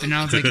nothing happened.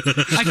 And I was like,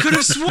 I could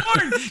have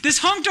sworn this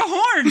honked a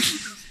horn.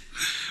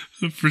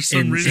 For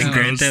some reason, in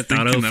Grand Theft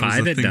Auto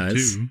 5, it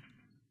does.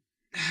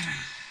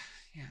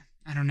 Yeah,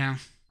 I don't know.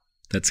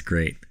 That's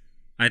great.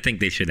 I think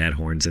they should add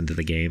horns into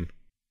the game.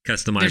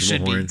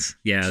 Customizable horns.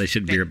 Yeah, they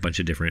should be a bunch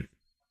of different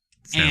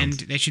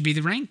sounds. And they should be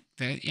the rank.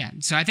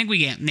 So I think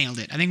we nailed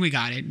it. I think we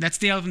got it. That's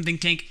the Elephant Think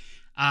Tank.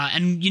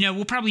 And,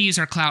 we'll probably use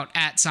our clout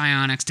at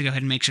Psyonix to go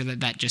ahead and make sure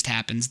that just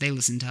happens. They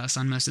listen to us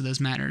on most of those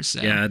matters. So.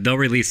 Yeah, they'll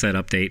release that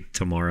update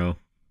tomorrow.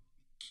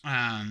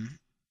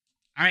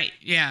 All right.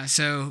 Yeah,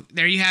 so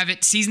there you have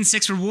it. Season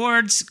 6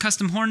 rewards,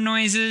 custom horn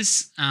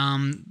noises.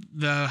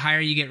 The higher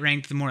you get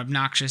ranked, the more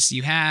obnoxious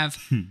you have.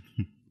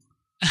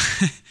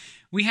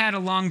 We had a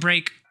long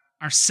break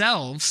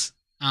ourselves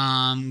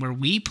where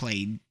we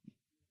played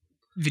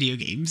video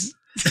games.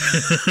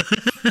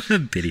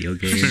 Video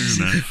games.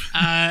 Fair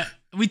enough.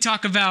 We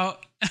talk about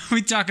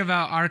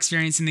our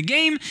experience in the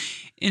game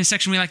in a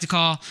section we like to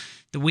call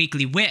the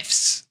Weekly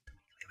Whiffs.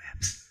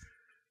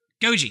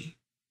 Goji.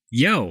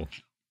 Yo.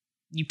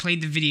 You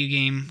played the video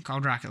game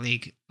called Rocket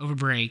League over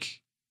break.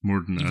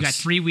 More than You've got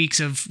 3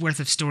 weeks worth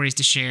of stories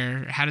to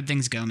share. How did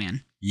things go,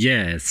 man?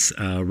 Yes,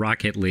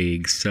 Rocket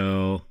League.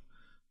 So,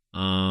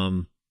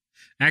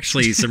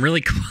 actually, some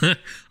really cool...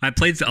 I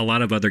played a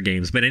lot of other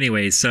games, but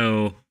anyway,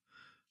 so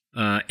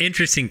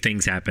interesting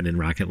things happened in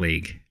Rocket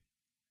League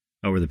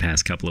over the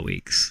past couple of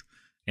weeks.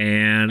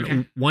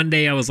 And one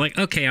day I was like,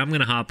 okay, I'm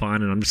going to hop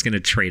on and I'm just going to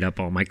trade up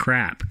all my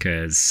crap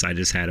because I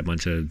just had a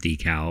bunch of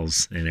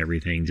decals and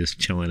everything just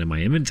chilling in my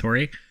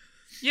inventory.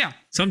 Yeah.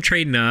 So I'm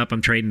trading up,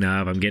 I'm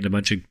getting a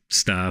bunch of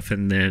stuff.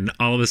 And then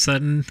all of a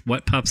sudden,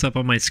 what pops up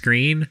on my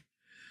screen?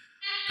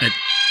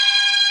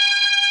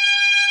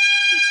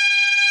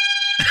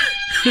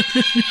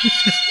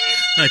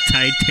 A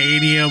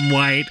titanium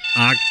white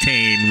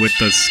Octane with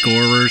the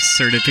scorer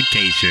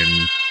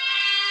certification.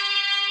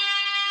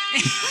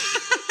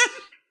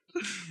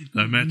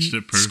 I matched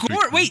it perfectly.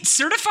 Wait,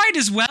 certified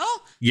as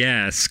well?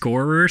 Yeah,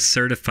 scorer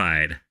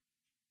certified.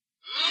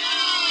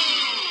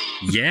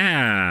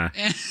 Yeah.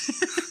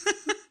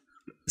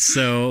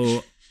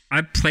 So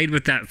I played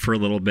with that for a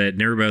little bit,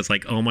 and everybody was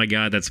like, oh my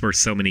god, that's worth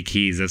so many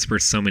keys.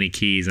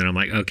 And I'm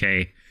like,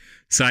 okay.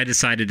 So I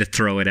decided to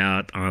throw it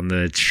out on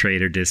the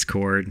Trader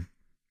Discord.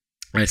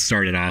 I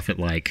started off at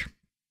like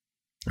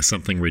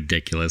something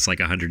ridiculous, like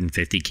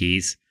 150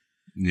 keys.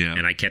 Yeah.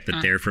 And I kept it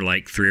there for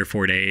like 3 or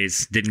 4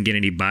 days. Didn't get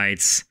any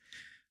bites.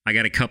 I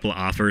got a couple of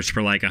offers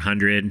for like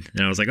 100.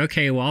 And I was like,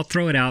 okay, well, I'll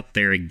throw it out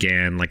there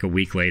again. Like a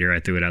week later, I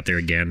threw it out there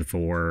again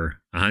for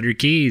 100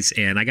 keys.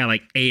 And I got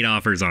like 8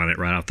 offers on it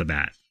right off the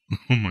bat.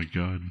 Oh my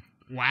god.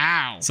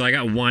 Wow. So I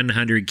got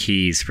 100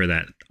 keys for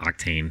that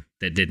Octane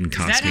that didn't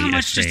cost me a thing. Is that how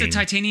much just a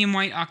titanium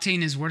white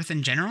Octane is worth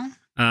in general?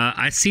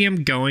 I see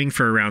them going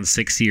for around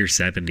 60 or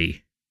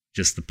 70.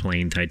 Just the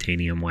plain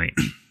titanium white.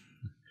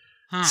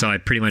 Huh. So I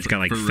pretty much got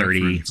like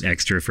 30 reference.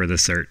 Extra for the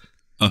cert.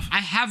 I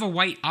have a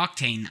white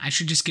Octane. I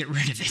should just get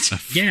rid of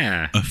it.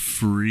 Yeah. A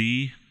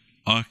free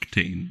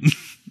Octane.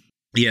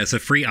 Yeah, it's a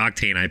free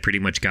Octane I pretty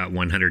much got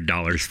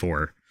 $100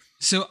 for.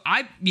 So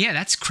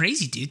that's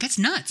crazy, dude. That's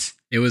nuts.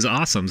 It was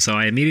awesome. So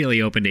I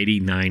immediately opened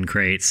 89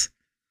 crates.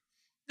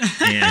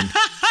 And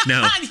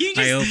no,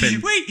 I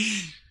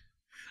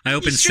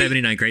opened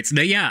 79 crates.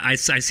 No, yeah, I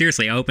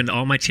seriously, I opened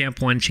all my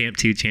Champ 1, Champ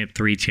 2, Champ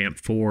 3, Champ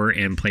 4,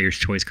 and Player's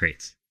Choice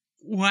crates.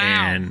 Wow.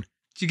 And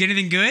did you get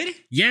anything good?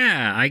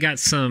 Yeah, I got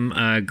some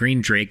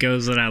green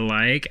Dracos that I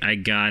like. I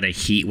got a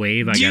Heat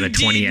Wave. I got a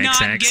 20XX. You did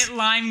not get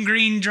lime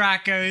green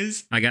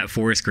Dracos. I got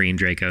forest green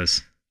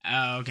Dracos.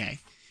 Oh, okay.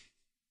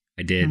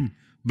 I did.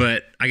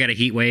 But I got a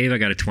Heat Wave. I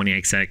got a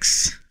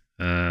 20XX.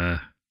 I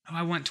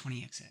want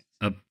 20XX.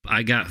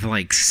 I got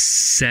like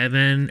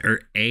 7 or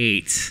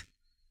 8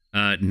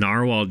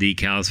 narwhal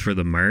decals for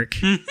the Merc.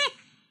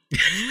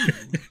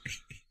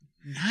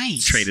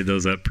 Nice. Traded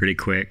those up pretty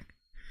quick.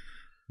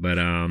 But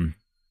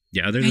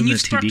yeah, other than and you the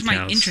 2 sparked decals,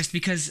 my interest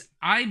because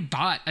I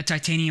bought a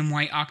titanium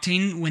white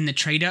Octane when the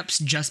trade ups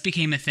just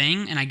became a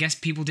thing, and I guess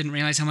people didn't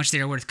realize how much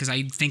they were worth because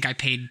I think I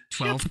paid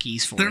 12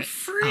 keys for They're it.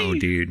 free. Oh,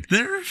 dude.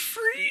 They're free.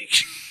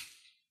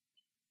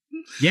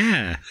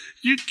 Yeah.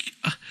 You,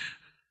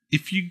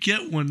 if you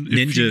get one,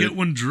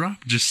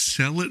 drop, just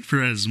sell it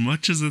for as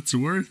much as it's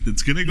worth.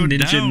 It's gonna go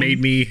Ninja down.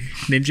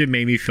 Ninja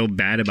made me feel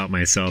bad about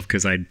myself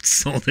because I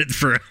sold it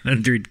for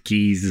 100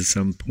 keys to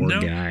some poor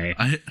guy.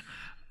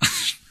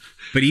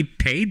 But he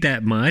paid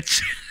that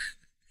much.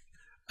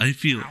 I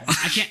feel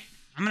I can't.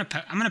 I'm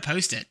gonna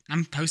post it.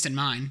 I'm posting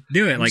mine.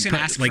 Do it. I'm Like just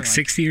gonna ask for,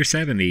 60 or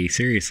 70.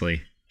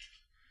 Seriously.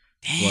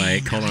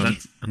 Dang. Hold on.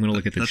 I'm gonna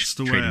look at the that's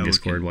the way trading I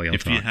Discord while y'all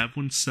If talk. you have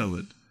one, sell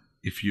it.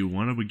 If you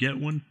want to get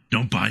one,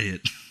 don't buy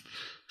it.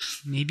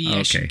 Maybe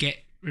I should get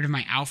rid of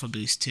my Alpha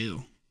Boost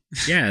too.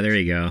 Yeah, there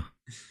you go.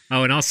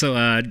 Oh, and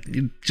also,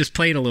 just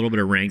played a little bit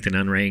of ranked and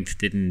unranked.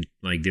 Didn't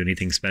do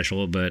anything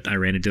special, but I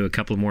ran into a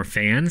couple more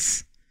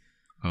fans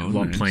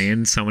while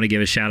playing. So I want to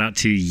give a shout out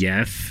to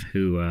Yef,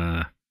 who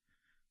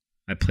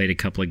I played a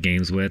couple of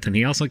games with, and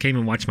he also came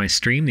and watched my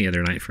stream the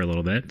other night for a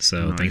little bit.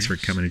 So thanks for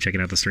coming and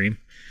checking out the stream.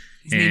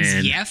 His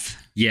name's Yef?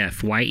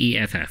 Yef,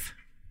 Y-E-F-F.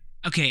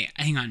 Okay,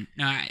 hang on.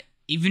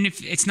 Even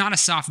if it's not a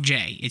soft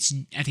J,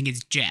 I think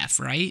it's Jeff,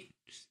 right?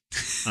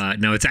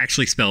 No, it's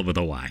actually spelled with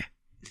a Y.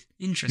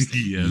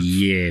 Interesting.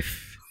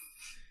 Yef.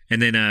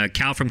 And then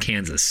Cal from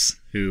Kansas,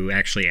 who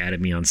actually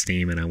added me on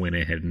Steam, and I went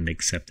ahead and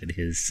accepted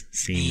his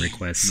Steam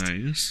request.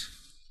 Nice.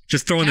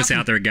 Just throwing this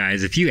out there,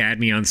 guys. If you add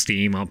me on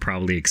Steam, I'll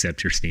probably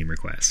accept your Steam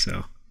request.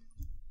 So,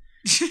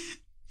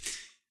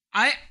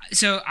 I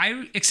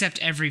accept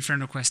every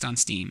friend request on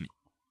Steam,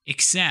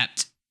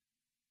 except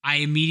I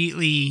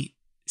immediately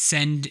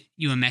send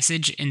you a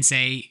message and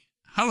say,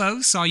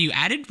 "Hello, saw you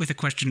added," with a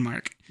question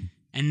mark.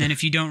 And then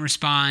if you don't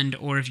respond,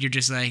 or if you're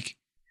just like,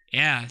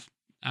 "Yeah,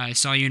 I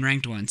saw you in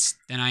ranked once,"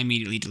 then I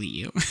immediately delete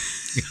you.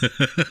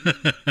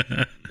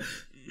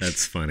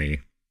 That's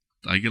funny.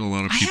 I get a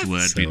lot of people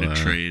add me to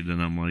trade,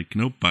 and I'm like,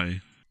 nope,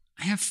 bye.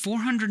 I have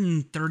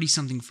 430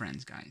 something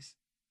friends, guys.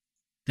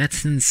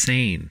 That's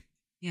insane.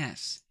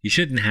 Yes. You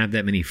shouldn't have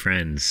that many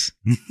friends.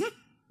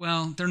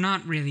 Well, they're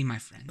not really my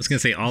friends. I was gonna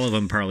say all of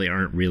them probably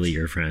aren't really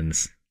your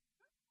friends.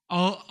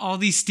 All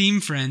these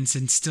Steam friends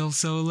and still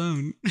so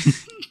alone.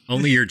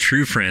 Only your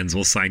true friends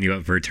will sign you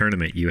up for a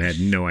tournament you had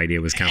no idea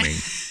was coming.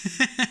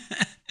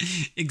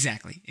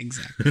 Exactly.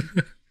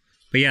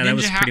 But yeah, that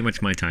was pretty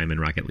much my time in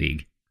Rocket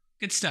League.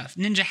 Good stuff.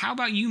 Ninja, how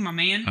about you, my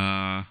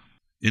man?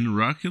 In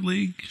Rocket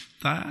League,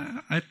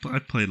 I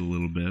played a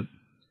little bit.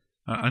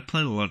 I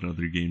played a lot of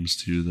other games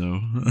too,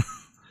 though.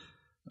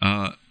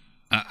 I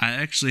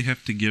actually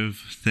have to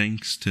give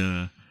thanks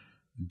to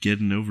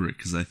Getting Over It,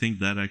 because I think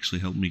that actually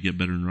helped me get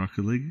better in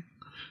Rocket League.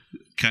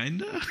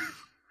 Kinda.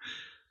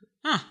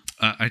 Huh.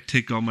 I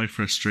take all my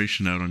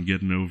frustration out on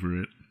Getting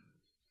Over It.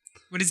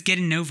 What is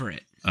Getting Over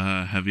It?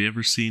 Have you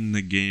ever seen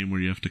the game where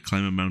you have to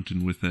climb a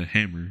mountain with a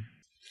hammer?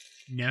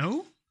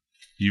 No?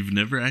 You've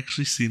never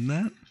actually seen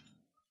that?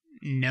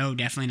 No,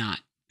 definitely not.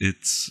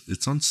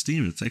 It's on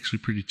Steam. It's actually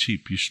pretty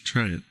cheap. You should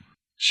try it.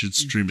 Should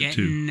stream it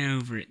too. Getting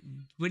Over It.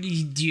 What do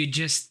you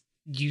just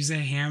use a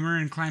hammer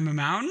and climb a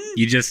mountain?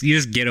 You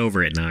just get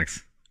over it,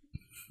 Nox.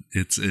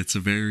 It's a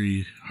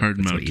very hard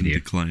mountain to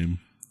climb.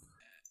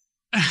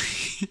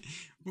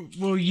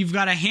 Well, you've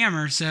got a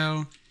hammer,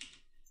 so.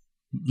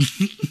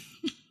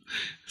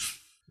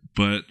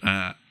 But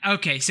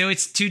okay, so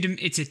it's a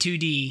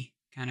 2D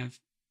kind of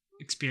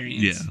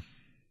experience.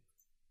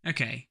 Yeah.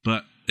 Okay.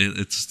 But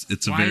it's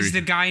a Why very. Why is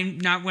the guy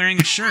not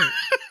wearing a shirt?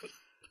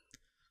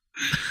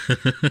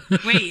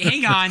 Wait,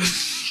 hang on.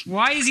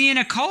 Why is he in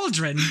a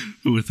cauldron?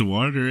 With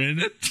water in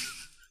it?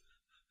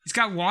 He's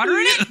got water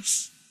in it?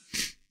 Yes.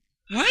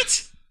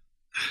 What?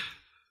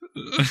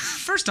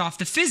 First off,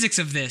 the physics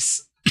of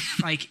this.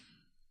 Like,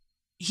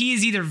 he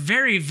is either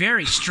very,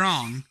 very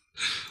strong.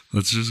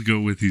 Let's just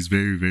go with he's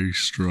very, very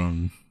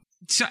strong.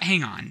 So,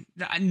 hang on.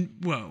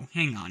 Whoa,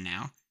 hang on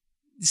now.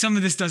 Some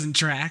of this doesn't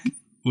track.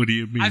 What do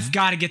you mean? I've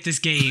got to get this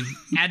game.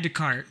 Add to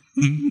cart.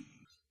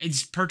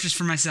 It's purchased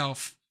for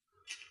myself.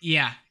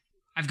 Yeah,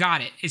 I've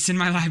got it. It's in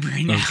my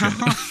library now.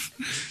 Okay.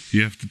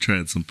 You have to try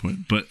at some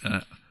point. But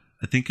I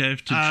think I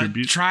have to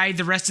attribute... Try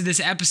the rest of this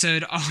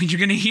episode. All you're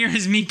going to hear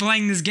is me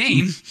playing this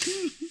game.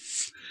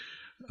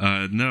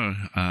 No.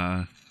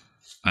 I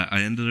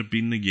ended up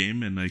beating the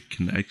game, and I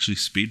can actually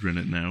speedrun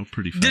it now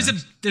pretty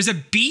fast. There's a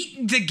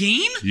beat the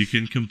game? You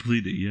can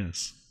complete it,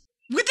 yes.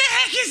 What the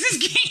heck is this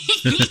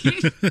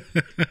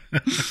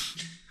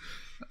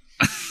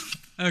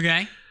game?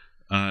 Okay.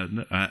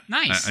 No,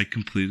 nice. I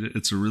completed it.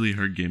 It's a really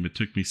hard game. It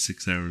took me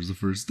 6 hours the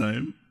first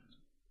time.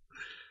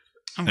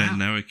 Oh, wow. And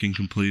now I can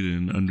complete it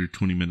in under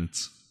 20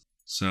 minutes.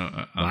 So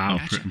wow.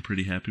 I'm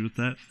pretty happy with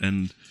that.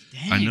 And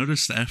Dang. I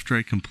noticed after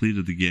I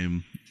completed the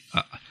game,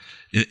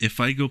 if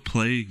I go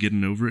play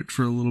Getting Over It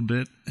for a little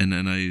bit, and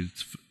then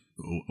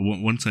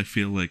once I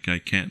feel like I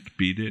can't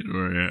beat it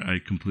or I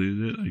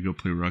completed it, I go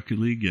play Rocket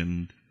League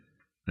and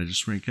I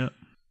just rank up.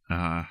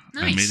 Nice.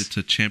 I made it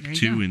to Champ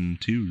 2 in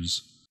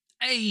 2s.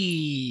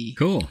 Hey.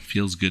 Cool.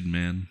 Feels good,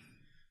 man.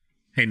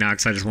 Hey,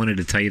 Nox, I just wanted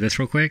to tell you this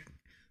real quick.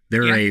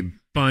 There are a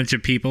bunch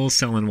of people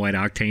selling white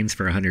octanes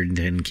for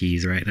 110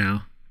 keys right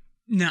now.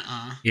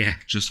 Nuh-uh. Yeah.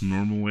 Just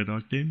normal white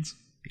octanes?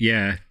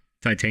 Yeah.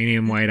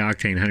 Titanium white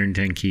octane,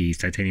 110 keys.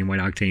 Titanium white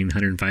octane,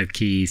 105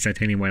 keys.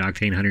 Titanium white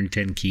octane,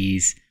 110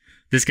 keys.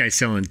 This guy's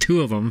selling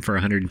 2 of them for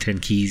 110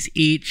 keys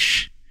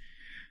each.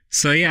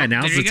 So yeah,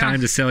 now's the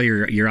time to sell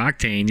your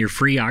octane, your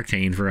free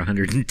octane for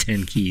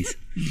 110 keys.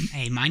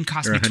 Hey, mine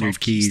cost me 12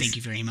 keys. Thank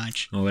you very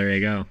much. Oh, there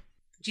you go.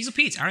 Diesel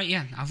Pete's. All right,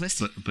 yeah, I'll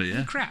list it. But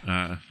yeah, oh, crap.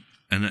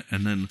 And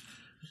then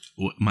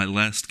my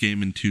last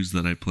game in 2s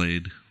that I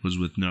played was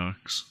with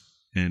Nox,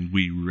 and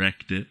we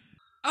wrecked it.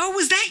 Oh,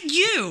 was that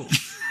you?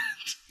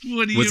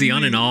 What do you Was he mean?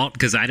 on an alt?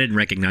 Because I didn't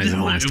recognize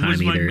him last time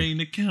either. It was my main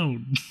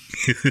account.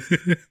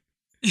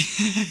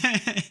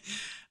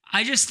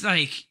 I just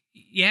I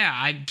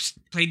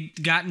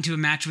got into a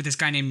match with this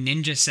guy named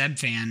Ninja Seb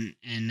Fan,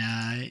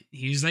 and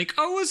he was like,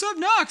 "Oh, what's up,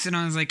 Nox?" And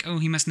I was like, "Oh,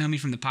 he must know me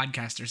from the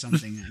podcast or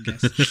something, I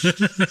guess."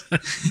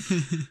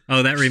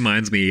 Oh, that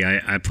reminds me.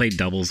 I played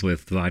doubles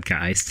with Vodka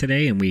Ice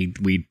today, and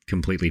we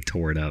completely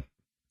tore it up.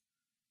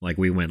 Like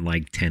we went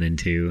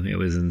 10-2. It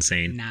was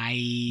insane. Nice.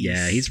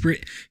 Yeah,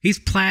 he's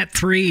Plat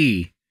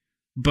 3,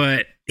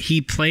 but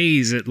he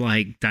plays at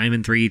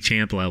Diamond 3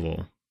 champ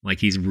level. Like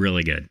he's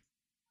really good.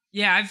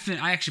 Yeah,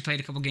 I actually played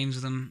a couple games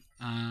with him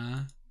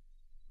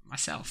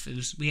myself.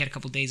 We had a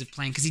couple days of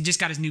playing because he just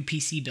got his new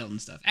PC build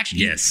and stuff.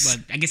 Actually, yes.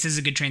 I guess this is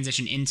a good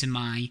transition into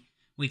my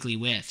weekly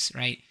whiffs,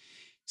 right?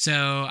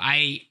 So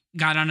I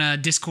got on a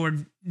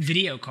Discord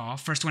video call,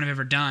 first one I've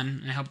ever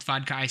done. I helped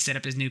Vodka Ice set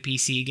up his new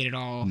PC, get it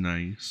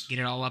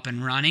all up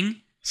and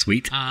running.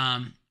 Sweet.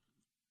 And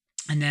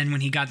then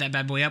when he got that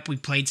bad boy up, we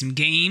played some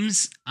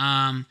games.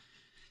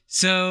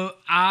 So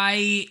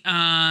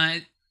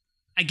I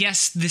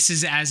guess this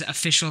is as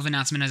official of an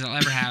announcement as I'll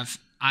ever have.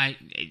 I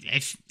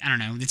don't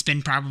know. It's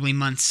been probably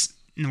months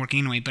in the working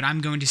anyway, but I'm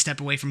going to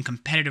step away from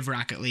competitive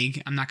Rocket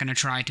League. I'm not going to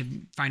try to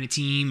find a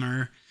team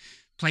or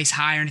place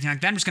high or anything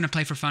like that. I'm just going to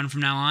play for fun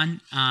from now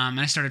on. And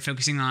I started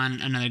focusing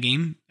on another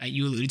game that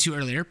you alluded to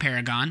earlier,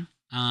 Paragon.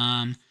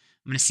 I'm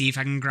going to see if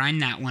I can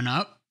grind that one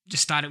up.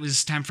 Just thought it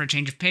was time for a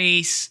change of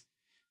pace.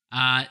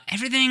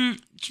 Everything,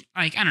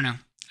 I don't know.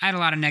 I had a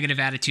lot of negative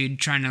attitude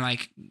trying to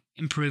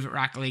improve at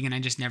Rocket League, and I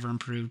just never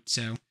improved.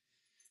 So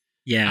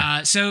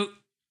yeah. So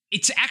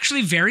it's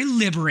actually very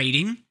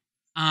liberating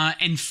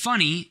and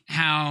funny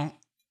how.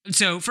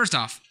 So first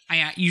off,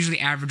 I usually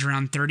average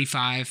around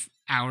 35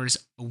 hours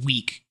a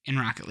week in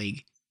Rocket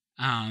League,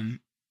 and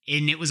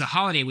it was a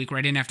holiday week where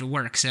I didn't have to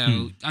work.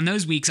 So on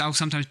those weeks, I'll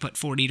sometimes put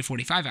 40 to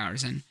 45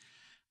 hours in.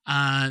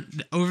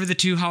 Over the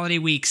 2 holiday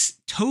weeks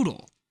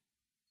total,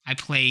 I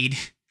played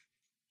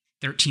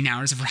 13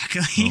 hours of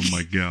Rocket League. Oh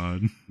my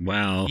god.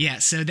 Wow. Yeah,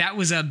 so that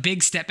was a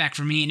big step back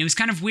for me, and it was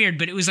kind of weird,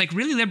 but it was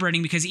really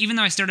liberating because even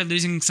though I started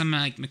losing some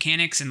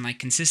mechanics and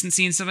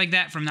consistency and stuff like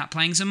that from not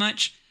playing so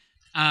much,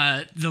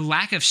 the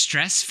lack of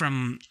stress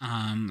from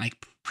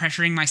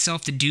pressuring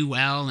myself to do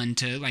well and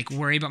to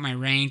worry about my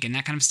rank and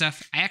that kind of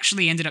stuff, I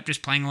actually ended up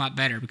just playing a lot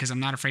better because I'm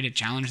not afraid to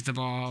challenge the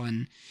ball.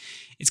 And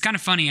it's kind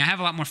of funny. I have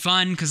a lot more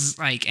fun because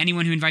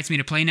anyone who invites me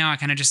to play now, I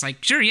kind of just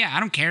sure, yeah,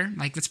 I don't care.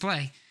 Let's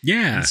play.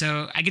 Yeah. And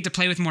so I get to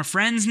play with more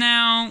friends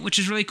now, which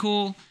is really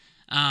cool.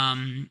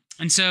 And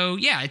so,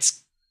 yeah,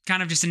 it's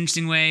kind of just an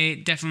interesting way.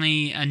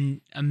 Definitely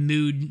a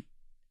mood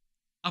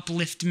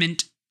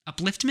upliftment.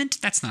 Upliftment?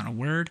 That's not a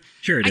word.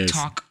 Sure it is.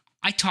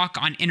 I talk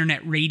on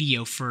internet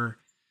radio for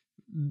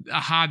a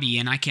hobby,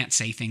 and I can't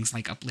say things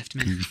like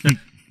upliftment.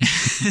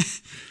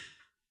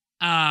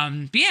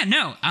 But yeah,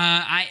 no,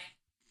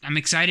 I'm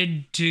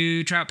excited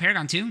to try out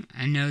Paragon 2.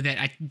 I know that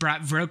I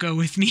brought Vroko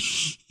with me.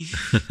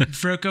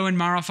 Vroko and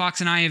Marl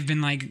Fox and I have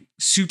been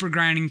super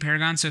grinding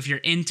Paragon. So if you're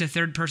into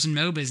third-person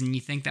MOBAs and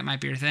you think that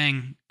might be your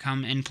thing,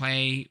 come and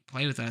play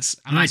with us.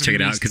 I might check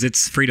it out because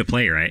it's free to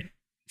play, right?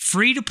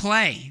 Free to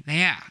play,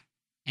 yeah.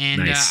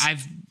 And nice.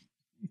 I've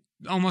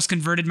almost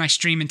converted my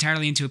stream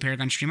entirely into a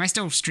Paragon stream. I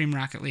still stream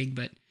Rocket League,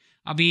 but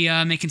I'll be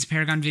making some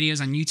Paragon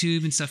videos on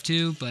YouTube and stuff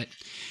too. But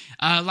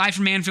Live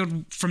from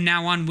Anfield from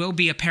now on will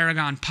be a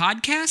Paragon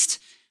podcast.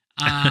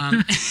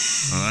 Oh,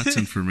 that's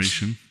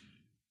information.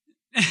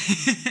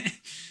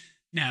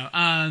 No.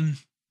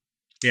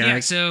 Yeah.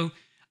 So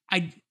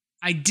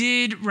I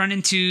did run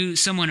into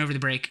someone over the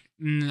break.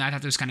 I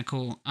thought that was kind of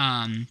cool.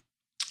 Ran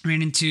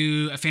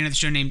into a fan of the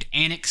show named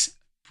Anix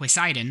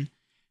Poseidon,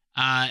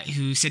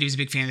 who said he was a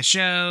big fan of the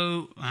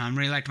show,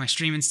 really liked my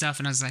stream and stuff,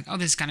 and I was like, oh,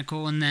 this is kind of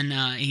cool. And then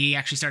he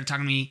actually started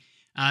talking to me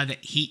that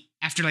he,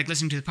 after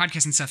listening to the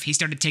podcast and stuff, he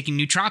started taking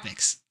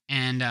nootropics,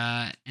 and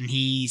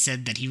he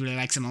said that he really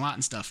likes them a lot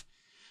and stuff.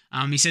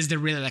 He says they're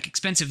really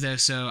expensive though,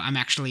 so I'm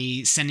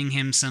actually sending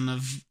him some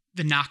of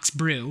the Nox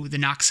brew, the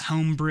Nox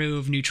home brew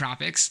of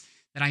nootropics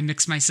that I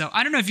mix myself.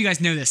 I don't know if you guys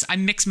know this. I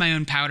mix my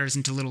own powders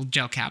into little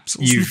gel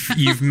capsules.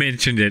 You've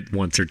mentioned it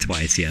once or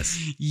twice,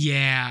 yes.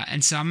 Yeah,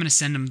 and so I'm gonna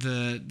send him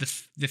the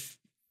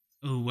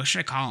what should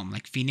I call them?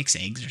 Phoenix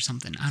eggs or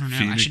something? I don't know.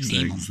 Phoenix I should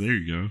name eggs. them. There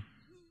you go.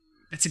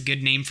 That's a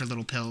good name for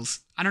little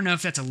pills. I don't know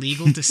if that's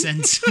illegal to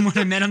send someone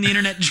I met on the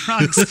internet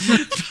drugs,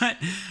 but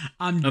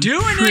I'm doing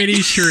it. I'm pretty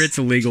sure it's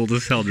illegal to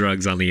sell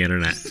drugs on the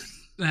internet.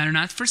 They're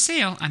not for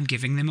sale. I'm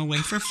giving them away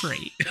for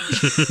free.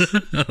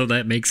 Oh,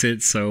 that makes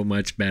it so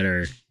much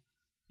better.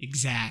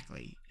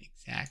 Exactly.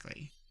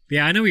 Exactly.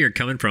 Yeah, I know where you're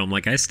coming from.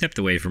 Like, I stepped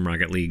away from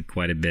Rocket League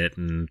quite a bit,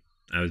 and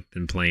I've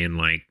been playing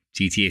like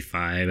GTA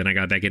 5, and I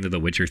got back into The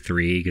Witcher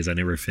 3 because I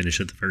never finished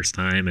it the first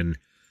time. And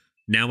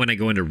now when I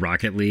go into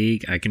Rocket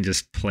League, I can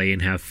just play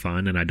and have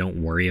fun, and I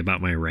don't worry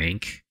about my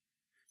rank.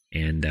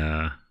 And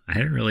I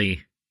haven't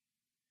really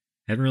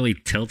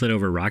tilted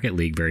over Rocket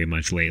League very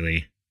much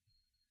lately.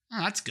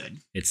 Oh, that's good.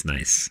 It's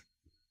nice.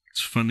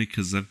 It's funny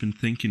because I've been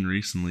thinking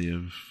recently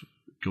of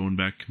going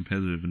back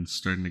competitive and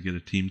starting to get a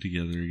team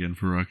together again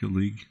for Rocket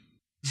League.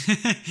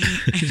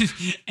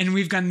 And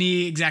we've gone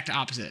the exact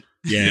opposite.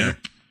 Yeah. Yep.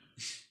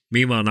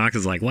 Meanwhile, Nox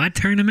is like, what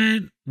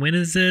tournament? When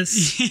is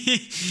this?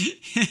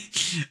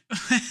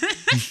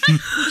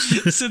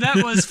 So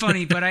that was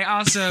funny, but I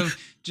also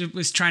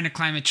was trying to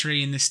climb a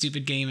tree in this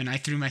stupid game, and I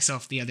threw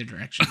myself the other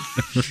direction.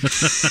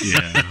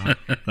 Yeah,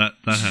 that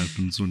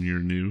happens when you're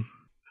new.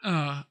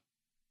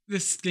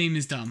 This game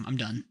is dumb. I'm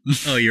done.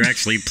 Oh, you're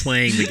actually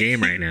playing the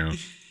game right now.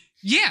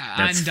 Yeah,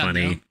 That's I'm done.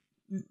 funny.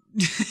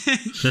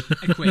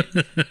 I quit.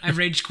 I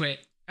rage quit.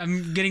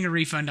 I'm getting a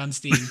refund on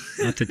Steam.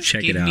 I'll have to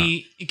check it out.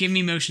 It gave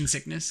me motion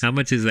sickness. How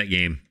much is that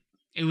game?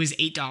 It was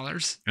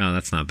 $8. Oh,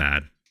 that's not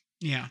bad.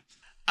 Yeah.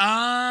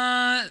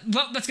 Well,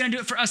 that's going to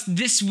do it for us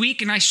this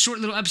week. A nice short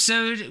little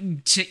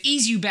episode to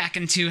ease you back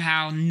into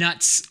how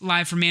nuts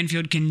Live from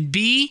Manfield can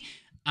be.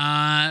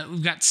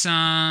 We've got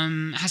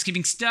some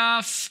housekeeping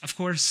stuff. Of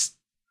course,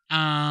 we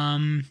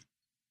don't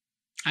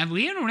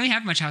really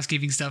have much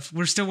housekeeping stuff.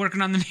 We're still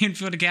working on the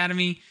Manfield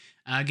Academy,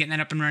 getting that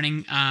up and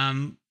running.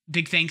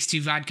 Big thanks to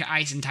Vodka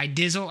Ice and Ty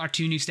Dizzle, our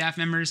 2 new staff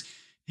members,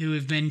 who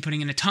have been putting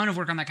in a ton of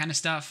work on that kind of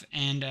stuff,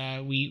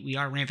 and we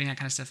are ramping that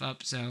kind of stuff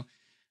up. So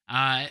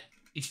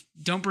if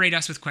don't berate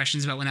us with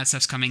questions about when that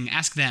stuff's coming,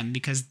 ask them,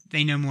 because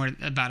they know more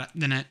about it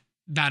than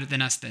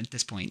us at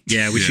this point.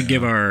 Yeah, we should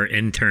give our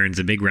interns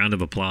a big round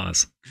of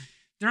applause.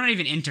 They're not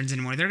even interns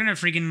anymore. They're going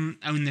to freaking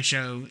own the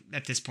show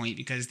at this point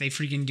because they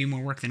freaking do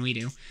more work than we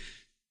do.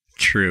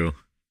 True.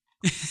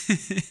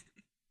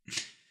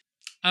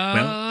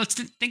 Let's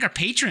thank our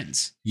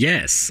patrons.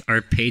 Yes,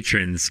 our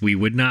patrons. We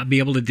would not be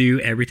able to do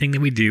everything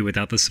that we do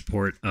without the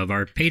support of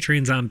our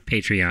patrons on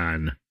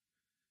Patreon.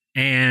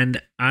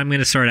 And I'm going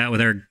to start out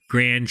with our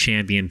grand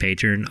champion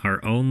patron,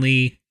 our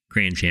only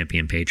grand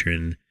champion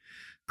patron,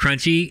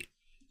 Crunchy.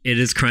 It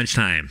is crunch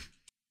time.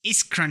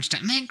 It's crunch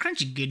time. Man,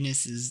 Crunchy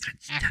goodness is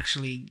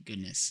actually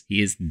goodness.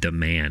 He is the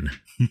man.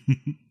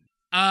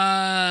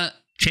 Uh,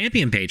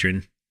 Champion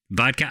patron,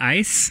 Vodka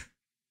Ice,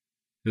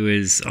 who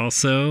is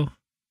also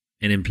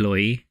an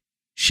employee,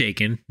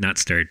 shaken, not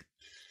stirred.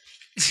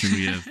 Then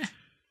we have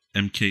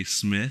MK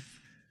Smith,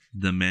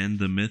 the man,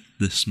 the myth,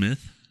 the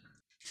Smith.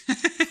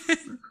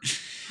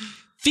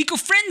 Fecal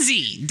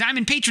Frenzy,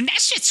 Diamond Patron, that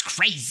shit's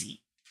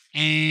crazy.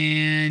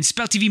 And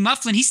Spell TV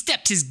Mufflin, he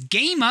stepped his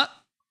game up.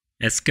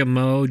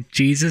 Eskimo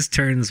Jesus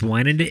turns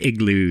wine into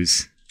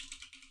igloos.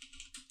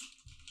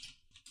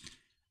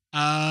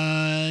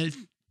 Ty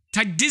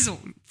Dizzle,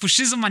 for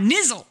shizzle my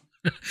nizzle.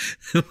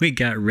 We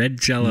got Red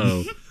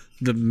Jello,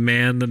 the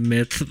man, the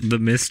myth, the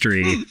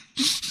mystery.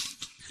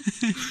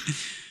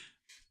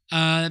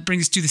 That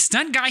brings us to the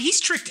stunt guy. He's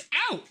tricked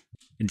out.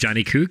 And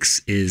Johnny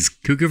Kooks is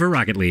Cuckoo for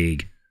Rocket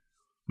League.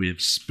 We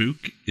have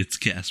Spook, it's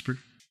Casper.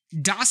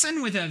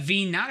 Dawson with a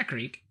V, not a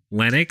creek.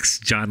 Lennox,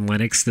 John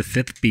Lennox, the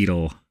 5th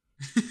Beatle.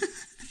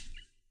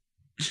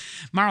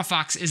 Marl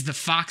Fox is the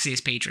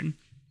foxiest patron.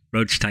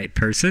 Roach type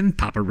person,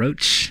 Papa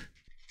Roach.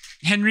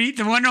 Henry,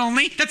 the one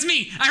only. That's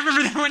me. I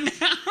remember that one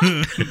now.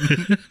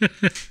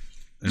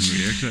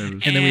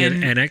 And then we have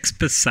NX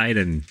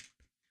Poseidon,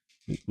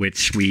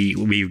 which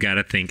we've got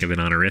to think of an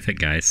honorific,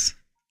 guys.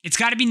 It's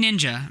got to be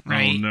Ninja,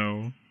 right? Oh,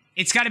 no.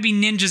 It's got to be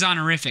Ninja's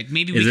honorific.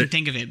 Maybe we can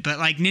think of it, but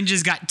like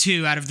Ninja's got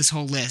 2 out of this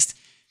whole list.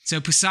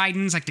 So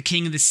Poseidon's like the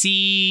king of the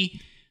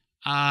sea.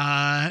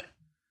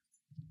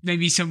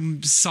 Maybe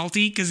some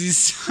salty because he's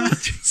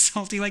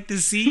salty like the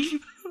sea.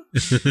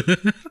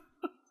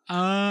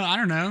 I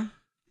don't know.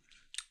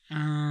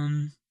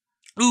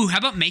 Ooh, how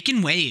about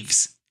Making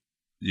Waves?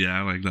 Yeah,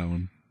 I like that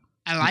one.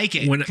 I like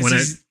it.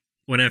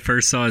 When I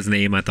first saw his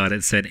name, I thought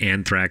it said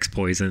anthrax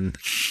poison.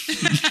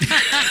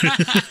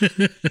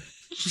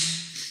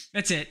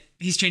 That's it.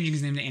 He's changing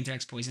his name to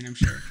Anthrax Poison, I'm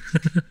sure.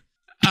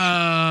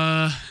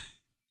 I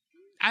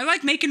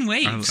like Making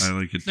Waves. I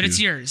like it but too.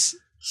 it's yours.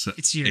 So,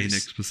 it's yours.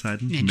 Anix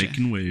Poseidon, Ninja.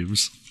 Making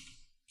Waves.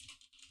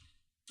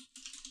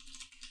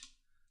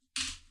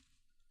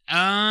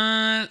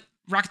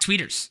 Rocket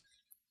Tweeters.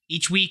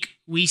 Each week,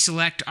 we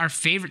select our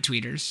favorite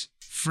tweeters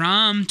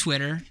from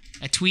Twitter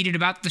that tweeted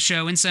about the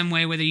show in some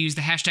way, whether you use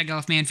the hashtag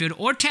LFManfield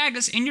or tag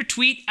us in your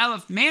tweet,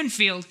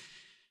 LFManfield.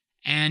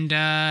 And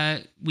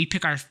we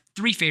pick our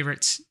 3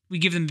 favorites. We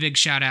give them a big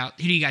shout out.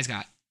 Who do you guys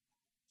got?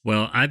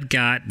 Well, I've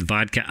got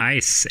Vodka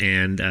Ice,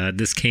 and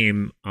this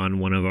came on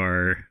one of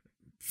our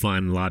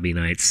fun lobby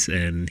nights,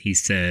 and he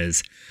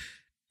says,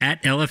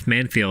 At LF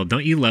Manfield,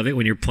 don't you love it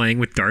when you're playing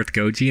with Darth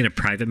Goji in a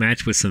private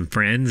match with some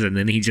friends and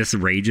then he just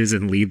rages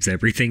and leaves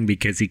everything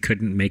because he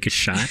couldn't make a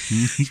shot?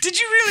 Did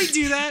you really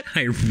do that?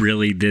 I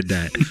really did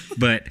that.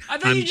 But I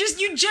thought you just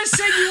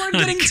said you weren't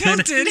getting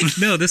tilted.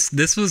 No,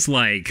 this was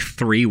like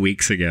 3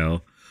 weeks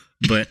ago.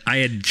 But I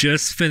had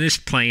just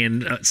finished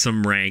playing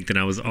some ranked and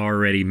I was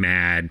already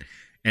mad.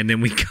 And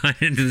then we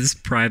got into this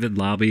private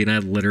lobby and I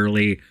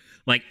literally,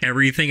 like,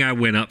 everything I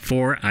went up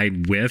for, I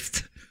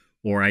whiffed.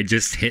 Or I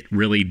just hit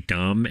really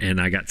dumb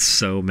and I got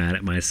so mad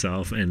at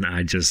myself and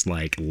I just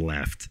like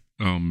left.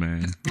 Oh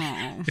man.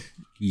 Oh.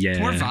 Yeah.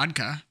 Poor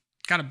Vodka.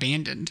 Got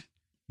abandoned.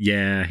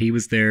 Yeah, he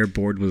was there,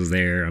 Board was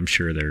there, I'm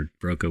sure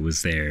Broco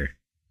was there.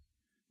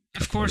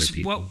 Of course,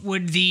 what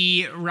would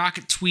the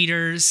Rocket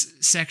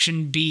Tweeters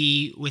section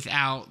be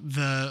without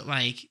the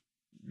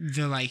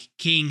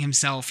king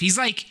himself? He's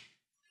like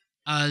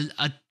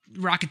a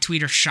Rocket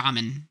Tweeter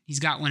shaman. He's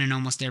got one in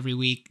almost every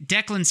week.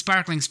 Declan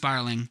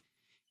Sparkling.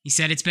 He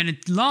said, it's been a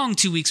long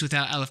 2 weeks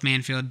without LF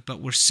Manfield,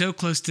 but we're so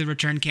close to the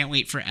return. Can't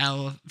wait for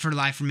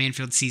Live from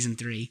Manfield Season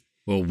 3.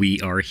 Well,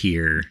 we are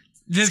here.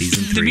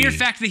 Season 3. The mere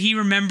fact that he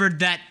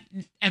remembered that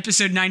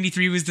episode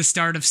 93 was the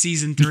start of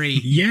Season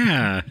 3.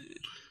 Yeah.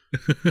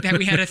 That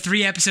we had a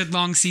 3-episode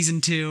long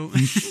Season 2.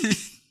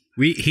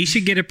 He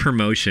should get a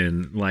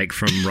promotion, like,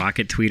 from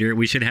Rocket Tweeter.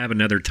 We should have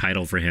another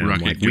title for him.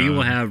 Rocket like, God. we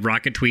will have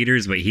Rocket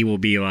Tweeters, but he will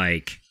be,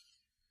 like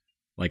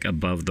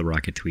above the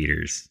Rocket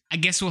Tweeters. I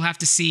guess we'll have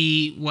to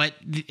see what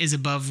is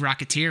above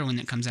Rocketeer when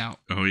it comes out.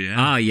 Oh yeah.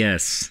 Ah,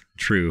 yes.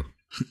 True.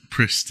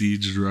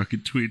 Prestige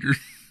Rocket Tweeter.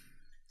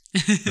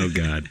 Oh,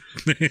 God.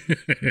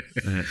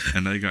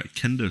 And I got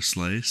Kendo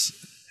Slice,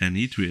 and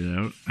he tweeted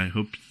out, I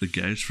hope the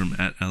guys from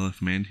at LF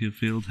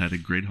Manfield had a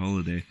great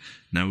holiday.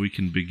 Now we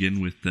can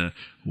begin with the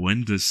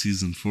when does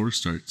season 4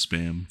 start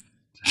spam.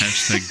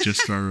 Hashtag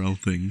just RL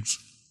things.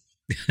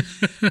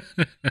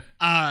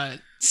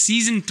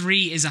 Season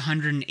 3 is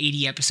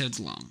 180 episodes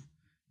long.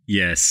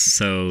 Yes,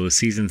 so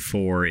season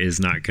 4 is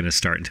not going to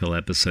start until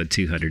episode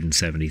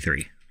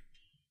 273.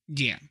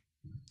 Yeah.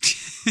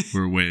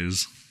 We're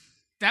ways.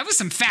 That was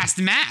some fast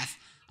math.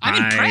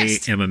 I'm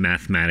impressed. I'm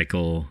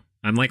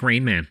like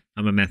Rain Man.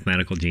 I'm a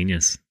mathematical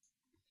genius.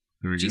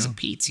 There we Jeez go.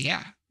 Pete's,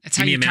 yeah. That's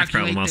Give how me you a math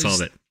calculate problem, I'll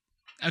solve it.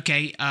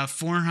 Okay,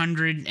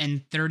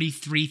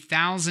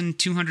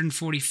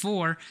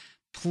 433,244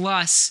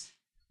 plus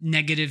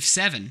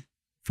 -7.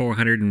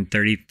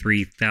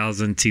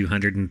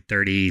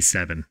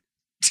 433,237.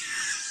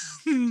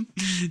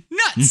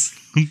 Nuts.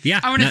 Yeah,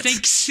 I want to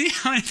nuts.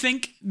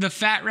 thank the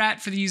Fat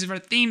Rat for the use of our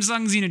theme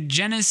song,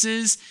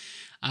 Xenogenesis.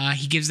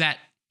 He gives that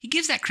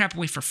crap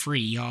away for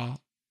free,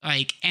 y'all.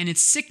 Like, and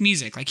it's sick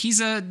music. Like,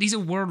 he's a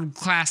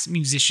world-class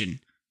musician.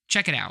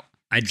 Check it out.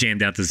 I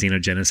jammed out the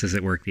Xenogenesis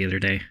at work the other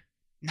day.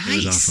 Nice. It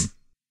was awesome.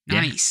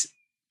 Nice.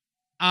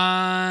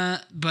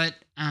 Yeah. But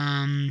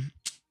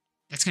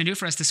that's gonna do it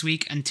for us this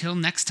week. Until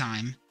next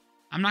time,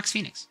 I'm Nox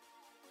Phoenix.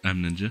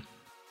 I'm Ninja.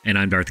 And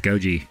I'm Darth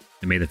Goji.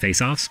 And may the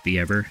face-offs be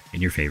ever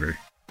in your favor.